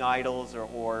smashing idols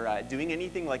or doing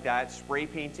anything like that, spray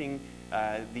painting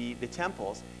the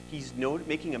temples. He's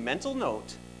making a mental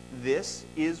note, this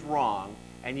is wrong,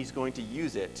 and he's going to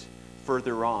use it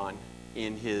further on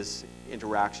in his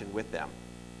interaction with them.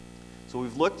 So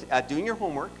we've looked at doing your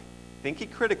homework, thinking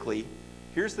critically.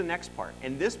 Here's the next part,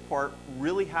 and this part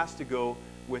really has to go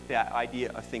with that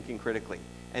idea of thinking critically,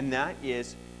 and that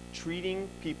is treating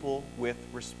people with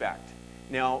respect.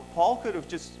 Now, Paul could have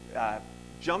just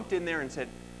jumped in there and said,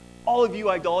 all of you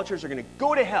idolaters are going to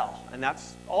go to hell, and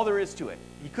that's all there is to it.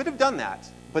 He could have done that,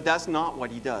 but that's not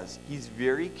what he does. He's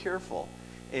very careful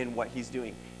in what he's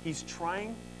doing. He's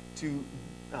trying to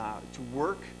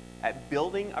work at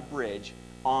building a bridge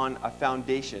on a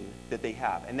foundation that they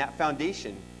have, and that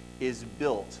foundation is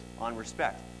built on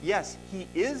respect. Yes, he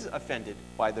is offended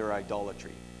by their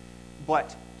idolatry,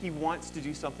 but he wants to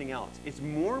do something else. It's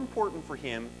more important for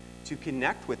him to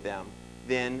connect with them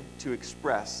than to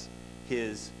express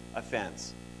his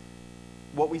offense.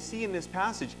 What we see in this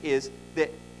passage is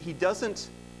that he doesn't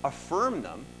affirm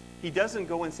them. He doesn't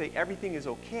go and say everything is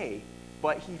okay,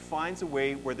 but he finds a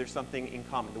way where there's something in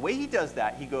common. The way he does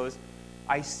that, he goes,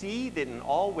 I see that in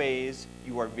all ways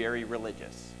you are very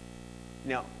religious.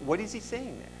 Now, what is he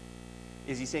saying there?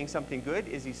 Is he saying something good?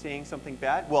 Is he saying something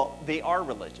bad? Well, they are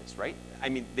religious, right? I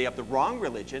mean, they have the wrong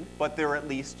religion, but they're at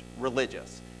least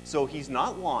religious. So he's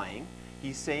not lying.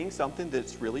 He's saying something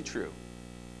that's really true.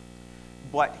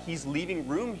 But he's leaving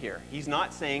room here. He's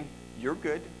not saying, you're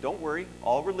good, don't worry,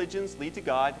 all religions lead to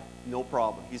God, no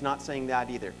problem. He's not saying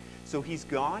that either. So he's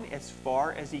gone as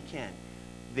far as he can.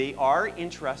 They are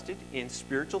interested in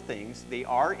spiritual things. They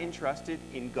are interested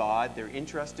in God. They're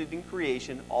interested in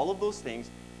creation, all of those things.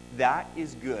 That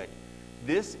is good.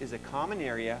 This is a common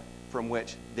area from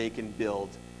which they can build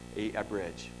a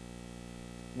bridge.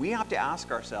 We have to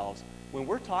ask ourselves, when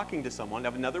we're talking to someone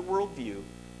of another worldview,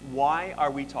 why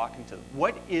are we talking to them?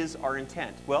 What is our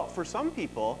intent? Well, for some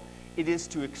people, it is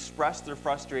to express their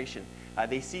frustration.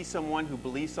 They see someone who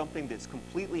believes something that's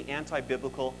completely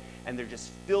anti-biblical, and they're just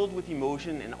filled with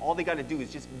emotion, and all they got to do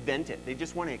is just vent it. They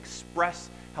just want to express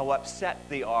how upset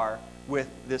they are with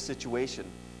this situation.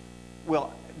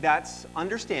 Well, that's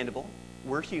understandable.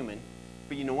 We're human.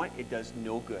 But you know what? It does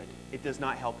no good. It does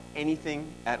not help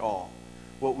anything at all.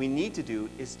 What we need to do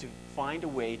is to find a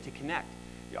way to connect.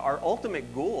 Our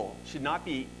ultimate goal should not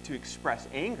be to express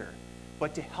anger,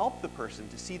 but to help the person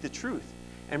to see the truth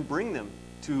and bring them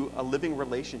to a living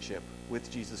relationship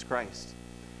with Jesus Christ.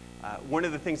 One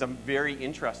of the things I'm very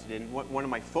interested in, one of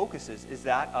my focuses, is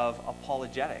that of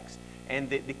apologetics. And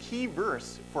the key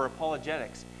verse for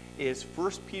apologetics is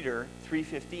 1 Peter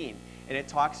 3:15. And it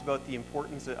talks about the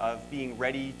importance of being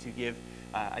ready to give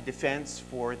a defense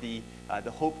for the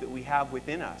hope that we have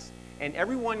within us. And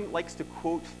everyone likes to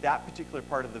quote that particular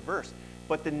part of the verse.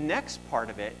 But the next part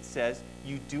of it says,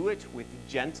 you do it with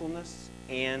gentleness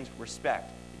and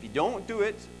respect. If you don't do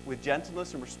it with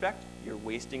gentleness and respect, you're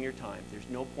wasting your time. There's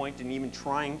no point in even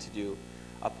trying to do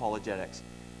apologetics.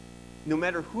 No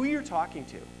matter who you're talking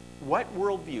to, what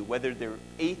worldview, whether they're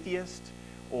atheist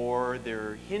or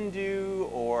they're Hindu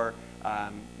or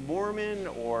Mormon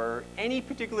or any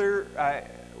particular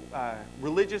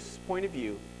religious point of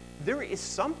view, there is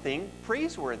something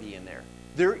praiseworthy in there.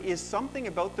 There is something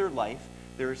about their life,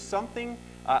 there is something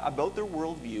about their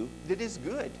worldview that is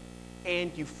good.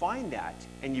 And you find that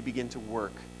and you begin to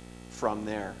work from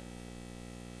there.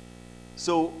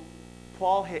 So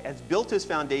Paul has built his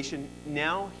foundation.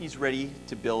 Now he's ready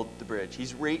to build the bridge.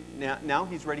 Now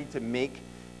he's ready to make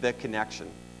the connection.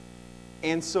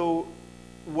 And so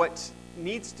what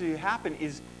needs to happen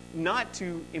is not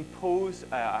to impose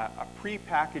a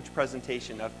prepackaged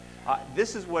presentation of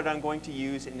this is what I'm going to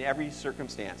use in every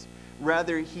circumstance.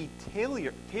 Rather, he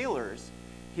tailors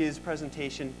his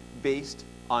presentation based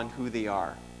on who they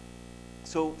are.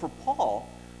 So for Paul,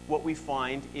 what we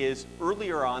find is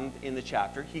earlier on in the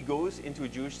chapter, he goes into a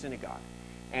Jewish synagogue.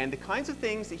 And the kinds of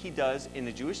things that he does in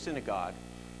the Jewish synagogue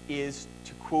is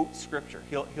to quote scripture.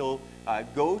 He'll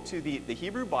go to the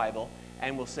Hebrew Bible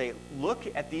and will say, look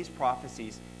at these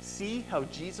prophecies. See how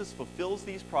Jesus fulfills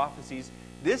these prophecies.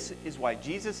 This is why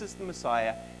Jesus is the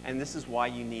Messiah, and this is why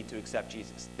you need to accept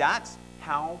Jesus. That's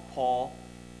how Paul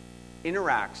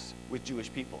interacts with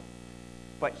Jewish people.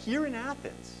 But here in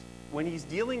Athens, when he's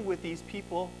dealing with these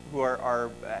people who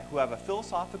have a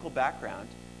philosophical background,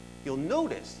 you'll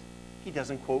notice he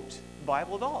doesn't quote the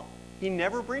Bible at all. He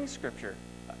never brings scripture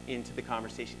into the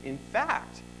conversation. In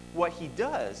fact, what he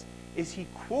does is he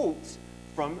quotes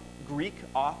from Greek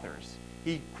authors.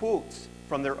 He quotes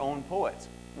from their own poets.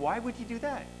 Why would he do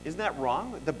that? Isn't that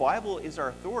wrong? The Bible is our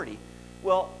authority.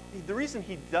 Well, the reason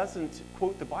he doesn't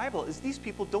quote the Bible is these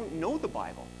people don't know the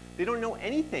Bible. They don't know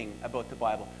anything about the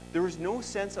Bible. There is no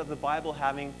sense of the Bible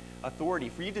having authority.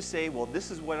 For you to say, well,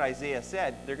 this is what Isaiah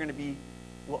said, they're going to be,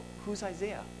 well, who's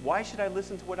Isaiah? Why should I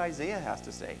listen to what Isaiah has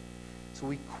to say? So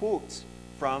he quotes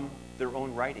from their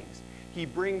own writings. He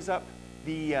brings up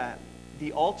the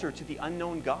altar to the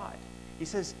unknown God. He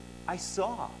says, I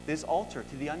saw this altar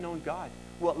to the unknown God.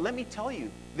 Well, let me tell you,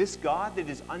 this God that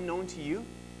is unknown to you,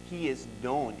 he is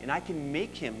known, and I can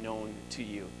make him known to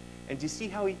you. And do you see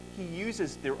how he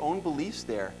uses their own beliefs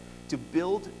there to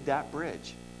build that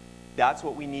bridge? That's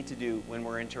what we need to do when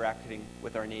we're interacting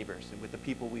with our neighbors and with the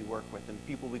people we work with and the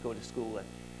people we go to school with.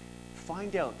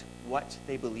 Find out what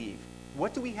they believe.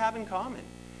 What do we have in common?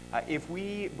 If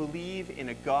we believe in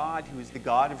a God who is the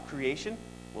God of creation,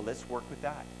 well, let's work with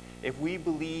that. If we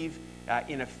believe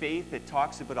in a faith that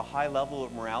talks about a high level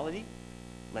of morality,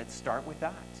 let's start with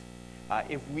that.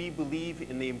 If we believe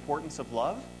in the importance of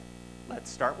love, let's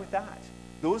start with that.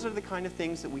 Those are the kind of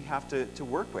things that we have to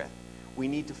work with. We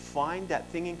need to find that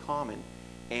thing in common,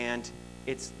 and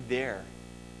it's there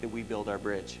that we build our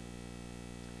bridge.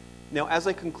 Now, as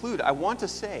I conclude, I want to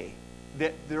say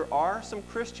that there are some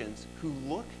Christians who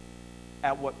look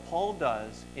at what Paul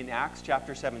does in Acts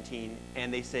chapter 17,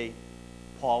 and they say,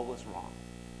 Paul was wrong.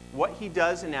 What he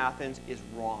does in Athens is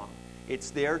wrong.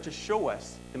 It's there to show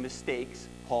us the mistakes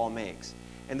Paul makes.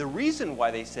 And the reason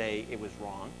why they say it was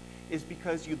wrong is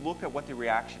because you look at what the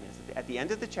reaction is. At the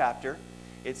end of the chapter,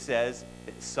 it says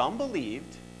that some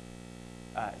believed,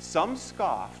 some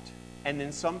scoffed, and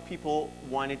then some people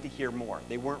wanted to hear more.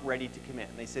 They weren't ready to commit.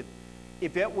 And they said,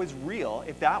 if it was real,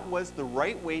 if that was the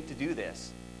right way to do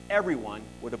this, everyone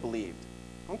would have believed.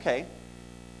 Okay.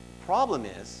 Problem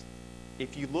is,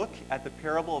 if you look at the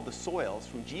parable of the soils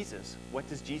from Jesus, what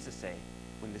does Jesus say?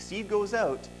 When the seed goes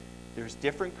out, there's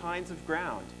different kinds of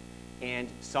ground. And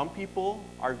some people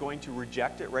are going to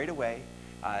reject it right away.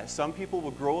 Some people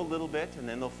will grow a little bit and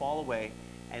then they'll fall away.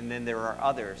 And then there are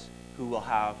others who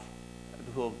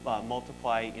will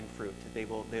multiply in fruit. They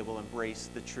will embrace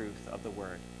the truth of the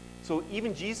word. So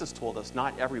even Jesus told us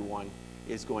not everyone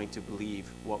is going to believe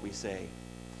what we say.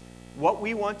 What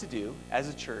we want to do as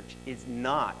a church is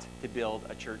not to build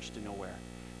a church to nowhere.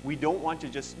 We don't want to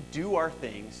just do our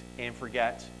things and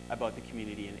forget about the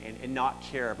community and not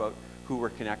care about who we're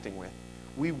connecting with.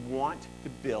 We want to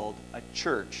build a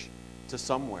church to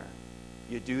somewhere.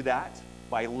 You do that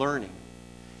by learning.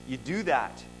 You do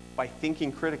that by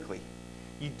thinking critically.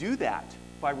 You do that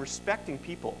by respecting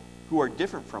people who are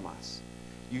different from us.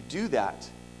 You do that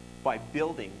by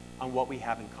building on what we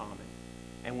have in common.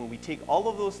 And when we take all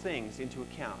of those things into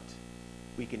account,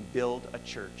 we can build a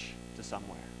church to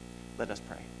somewhere. Let us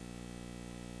pray.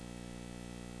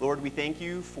 Lord, we thank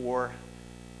you for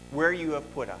where you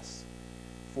have put us,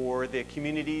 for the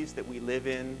communities that we live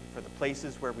in, for the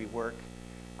places where we work,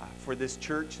 for this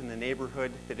church and the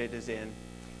neighborhood that it is in.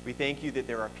 We thank you that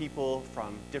there are people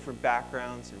from different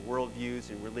backgrounds and worldviews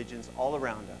and religions all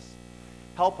around us.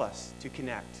 Help us to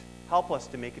connect. Help us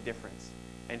to make a difference.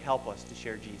 And help us to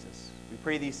share Jesus. We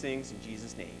pray these things in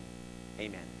Jesus' name.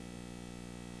 Amen.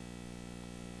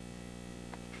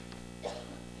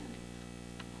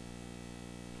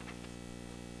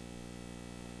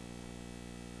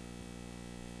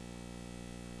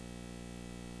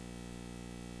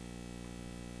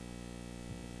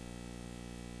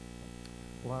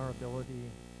 Well, our ability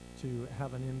to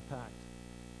have an impact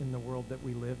in the world that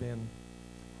we live in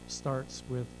starts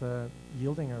with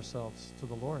yielding ourselves to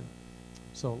the Lord.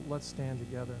 So let's stand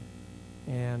together.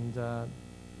 And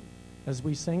as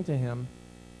we sing to him,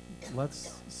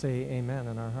 let's say amen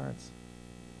in our hearts.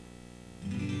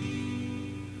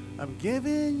 I'm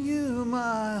giving you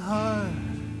my heart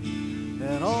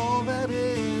and all that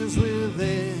is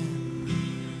within.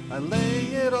 I lay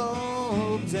it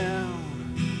all down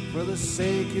for the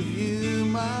sake of you,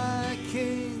 my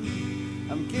King.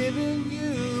 I'm giving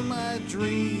you my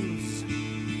dreams.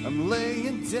 I'm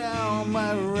laying down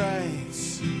my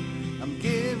rights. I'm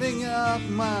giving up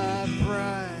my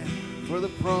pride for the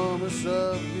promise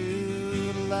of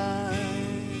new life.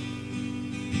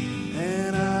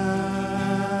 And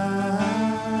I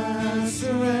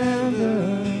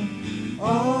surrender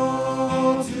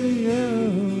all to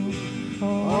you,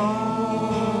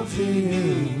 all to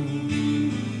you.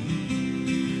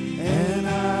 And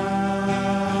I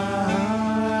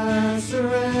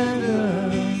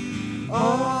surrender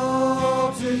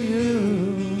all to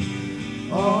you,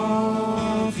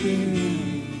 all to you.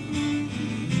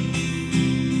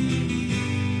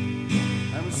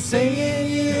 I'm singing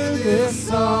you this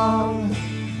song.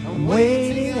 I'm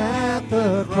waiting at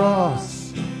the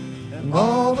cross, and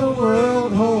all the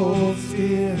world holds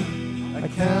dear. I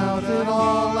count it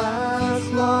all as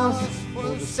lost for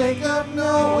the sake of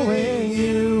knowing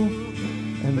you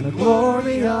and the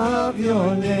glory of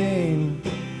your name.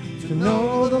 To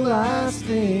know the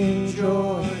lasting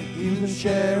joy, even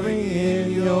sharing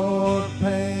in your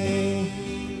pain.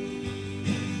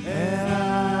 And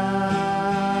I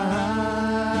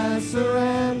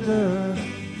surrender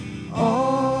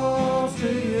all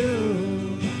to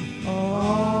you,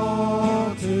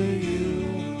 all to you.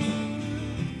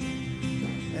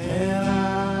 And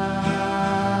I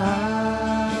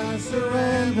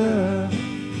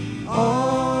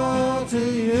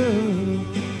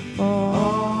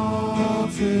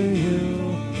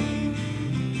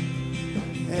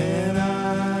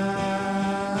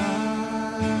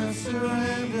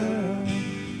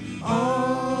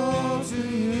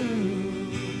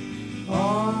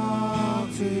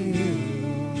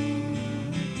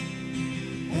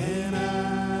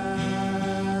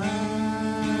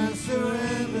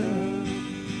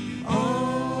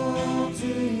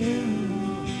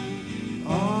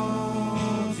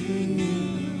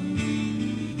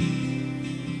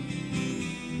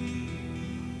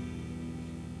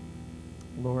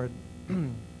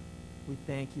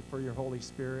thank you for your Holy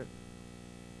Spirit.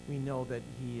 We know that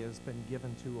he has been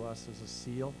given to us as a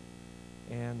seal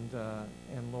and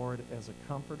Lord, as a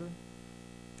comforter.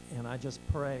 And I just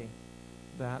pray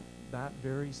that that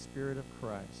very Spirit of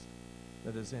Christ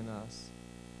that is in us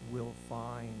will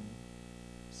find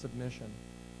submission,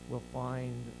 will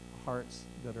find hearts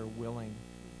that are willing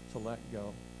to let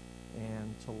go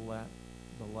and to let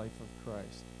the life of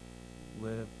Christ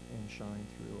live and shine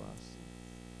through us.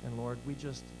 And Lord, we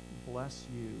just bless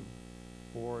you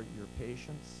for your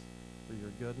patience, for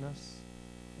your goodness,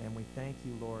 and we thank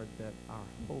you, Lord, that our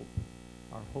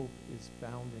hope is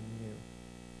found in you.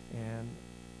 And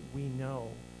we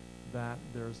know that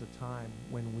there's a time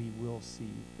when we will see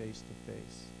you face to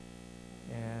face.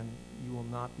 And you will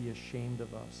not be ashamed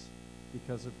of us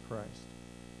because of Christ.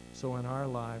 So in our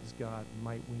lives, God,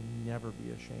 might we never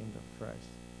be ashamed of Christ.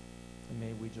 And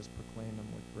may we just proclaim him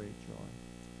with great joy.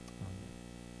 Amen.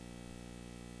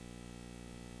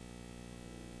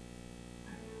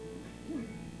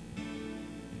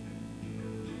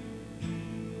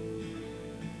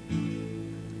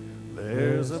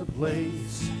 There's a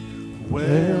place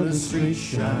where the streets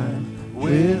shine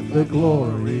with the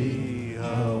glory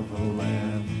of the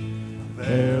Lamb.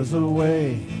 There's a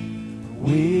way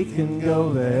we can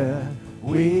go there,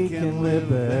 we can live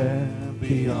there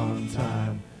beyond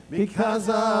time. Because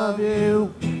of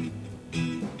you,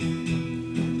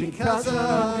 because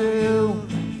of you,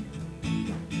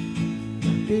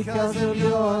 because of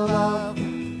your love,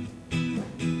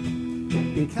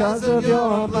 because of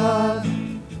your blood.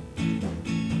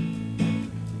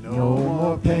 No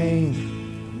more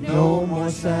pain, no more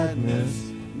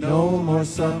sadness, no more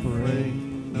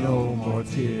suffering, no more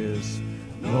tears,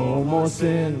 no more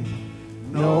sin,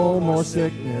 no more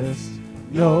sickness,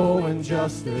 no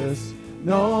injustice,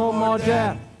 no more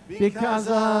death, because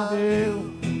of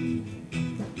you,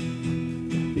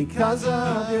 because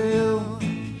of you,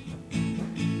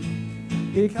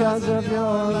 because of your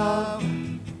love,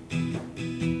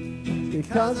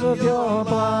 because of your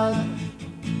blood.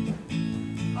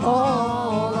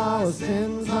 All our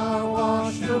sins are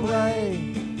washed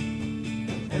away,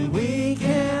 and we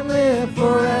can live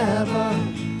forever.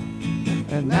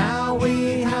 And now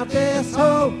we have this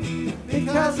hope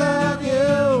because of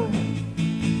you.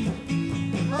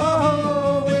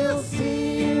 Oh, we'll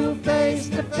see you face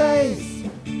to face,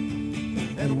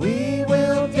 and we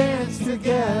will dance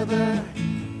together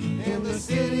in the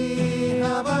city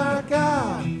of our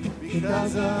God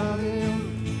because of you.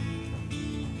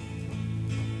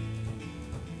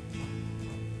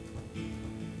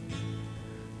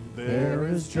 There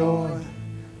is joy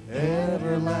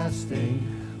everlasting,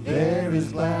 there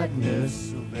is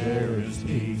gladness, there is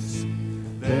peace,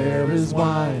 there is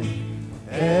wine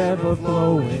ever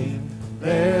flowing,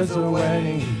 there's a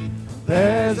wedding,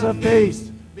 there's a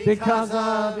feast because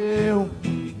of you,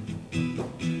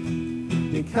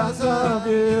 because of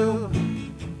you,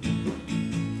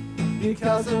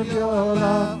 because of your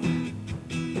love,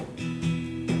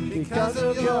 because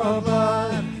of your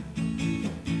blood.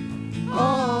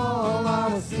 All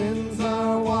our sins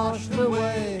are washed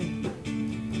away,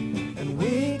 and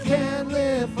we can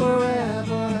live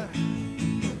forever.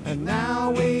 And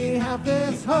now we have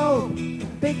this hope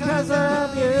because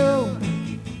of you.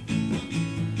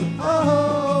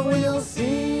 Oh, we'll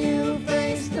see you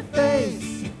face to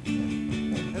face,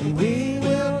 and we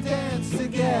will dance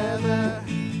together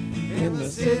in the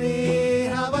city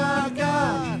of our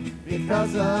God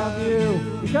because of you.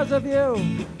 Because of you.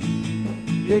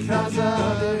 Because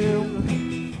of you,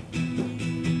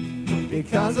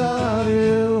 because of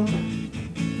you,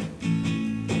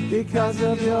 because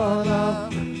of your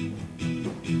love,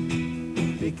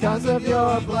 because of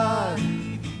your blood.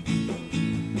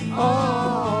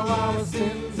 All our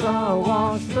sins are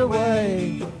washed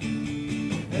away,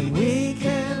 and we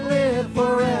can live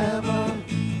forever.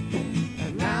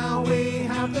 And now we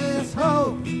have this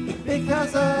hope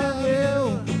because of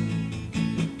you.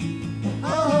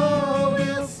 Oh,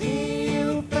 we'll see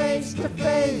you face to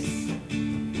face,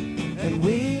 and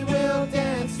we will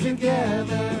dance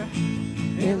together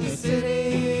in the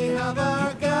city of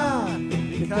our God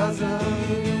because of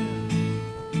you.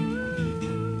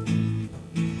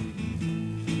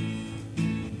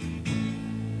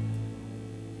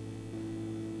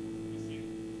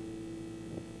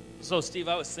 So, Steve,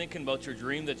 I was thinking about your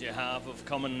dream that you have of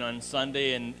coming on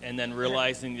Sunday and then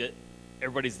realizing that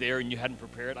everybody's there and you hadn't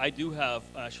prepared. I do have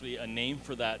actually a name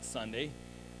for that Sunday.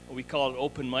 We call it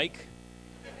open mic.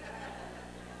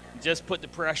 Just put the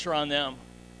pressure on them.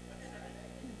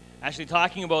 Actually,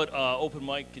 talking about open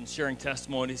mic and sharing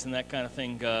testimonies and that kind of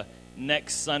thing,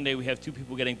 Next Sunday, we have 2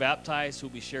 people getting baptized who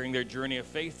will be sharing their journey of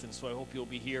faith, and so I hope you'll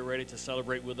be here ready to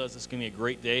celebrate with us. It's going to be a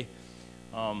great day.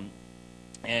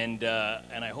 And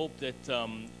I hope that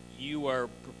you are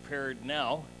prepared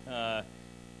now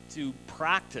to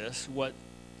practice what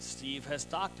Steve has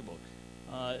talked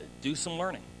about. Do some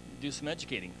learning, do some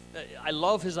educating. I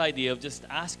love his idea of just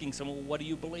asking someone, what do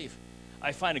you believe?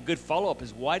 I find a good follow-up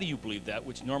is, why do you believe that?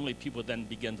 Which normally people then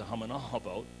begin to hum and ah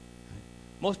about.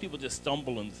 Most people just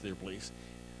stumble into their beliefs.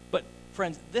 But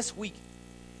friends, this week,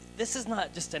 this is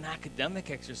not just an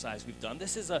academic exercise we've done.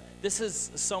 This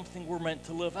is something we're meant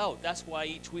to live out. That's why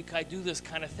each week I do this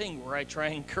kind of thing where I try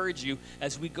and encourage you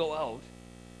as we go out,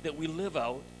 that we live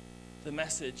out the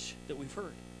message that we've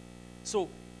heard. So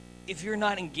if you're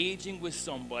not engaging with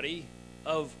somebody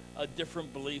of a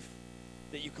different belief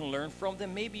that you can learn from,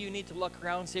 then maybe you need to look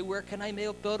around and say, where can I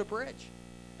build a bridge?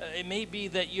 It may be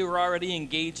that you're already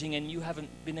engaging and you haven't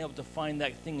been able to find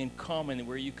that thing in common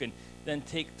where you can then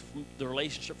take the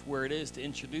relationship where it is to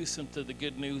introduce them to the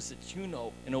good news that you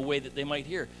know in a way that they might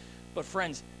hear. But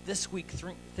friends, this week,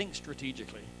 think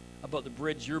strategically about the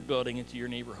bridge you're building into your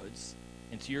neighborhoods,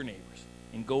 into your neighbors,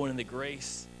 and go in the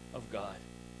grace of God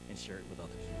and share it with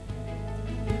others.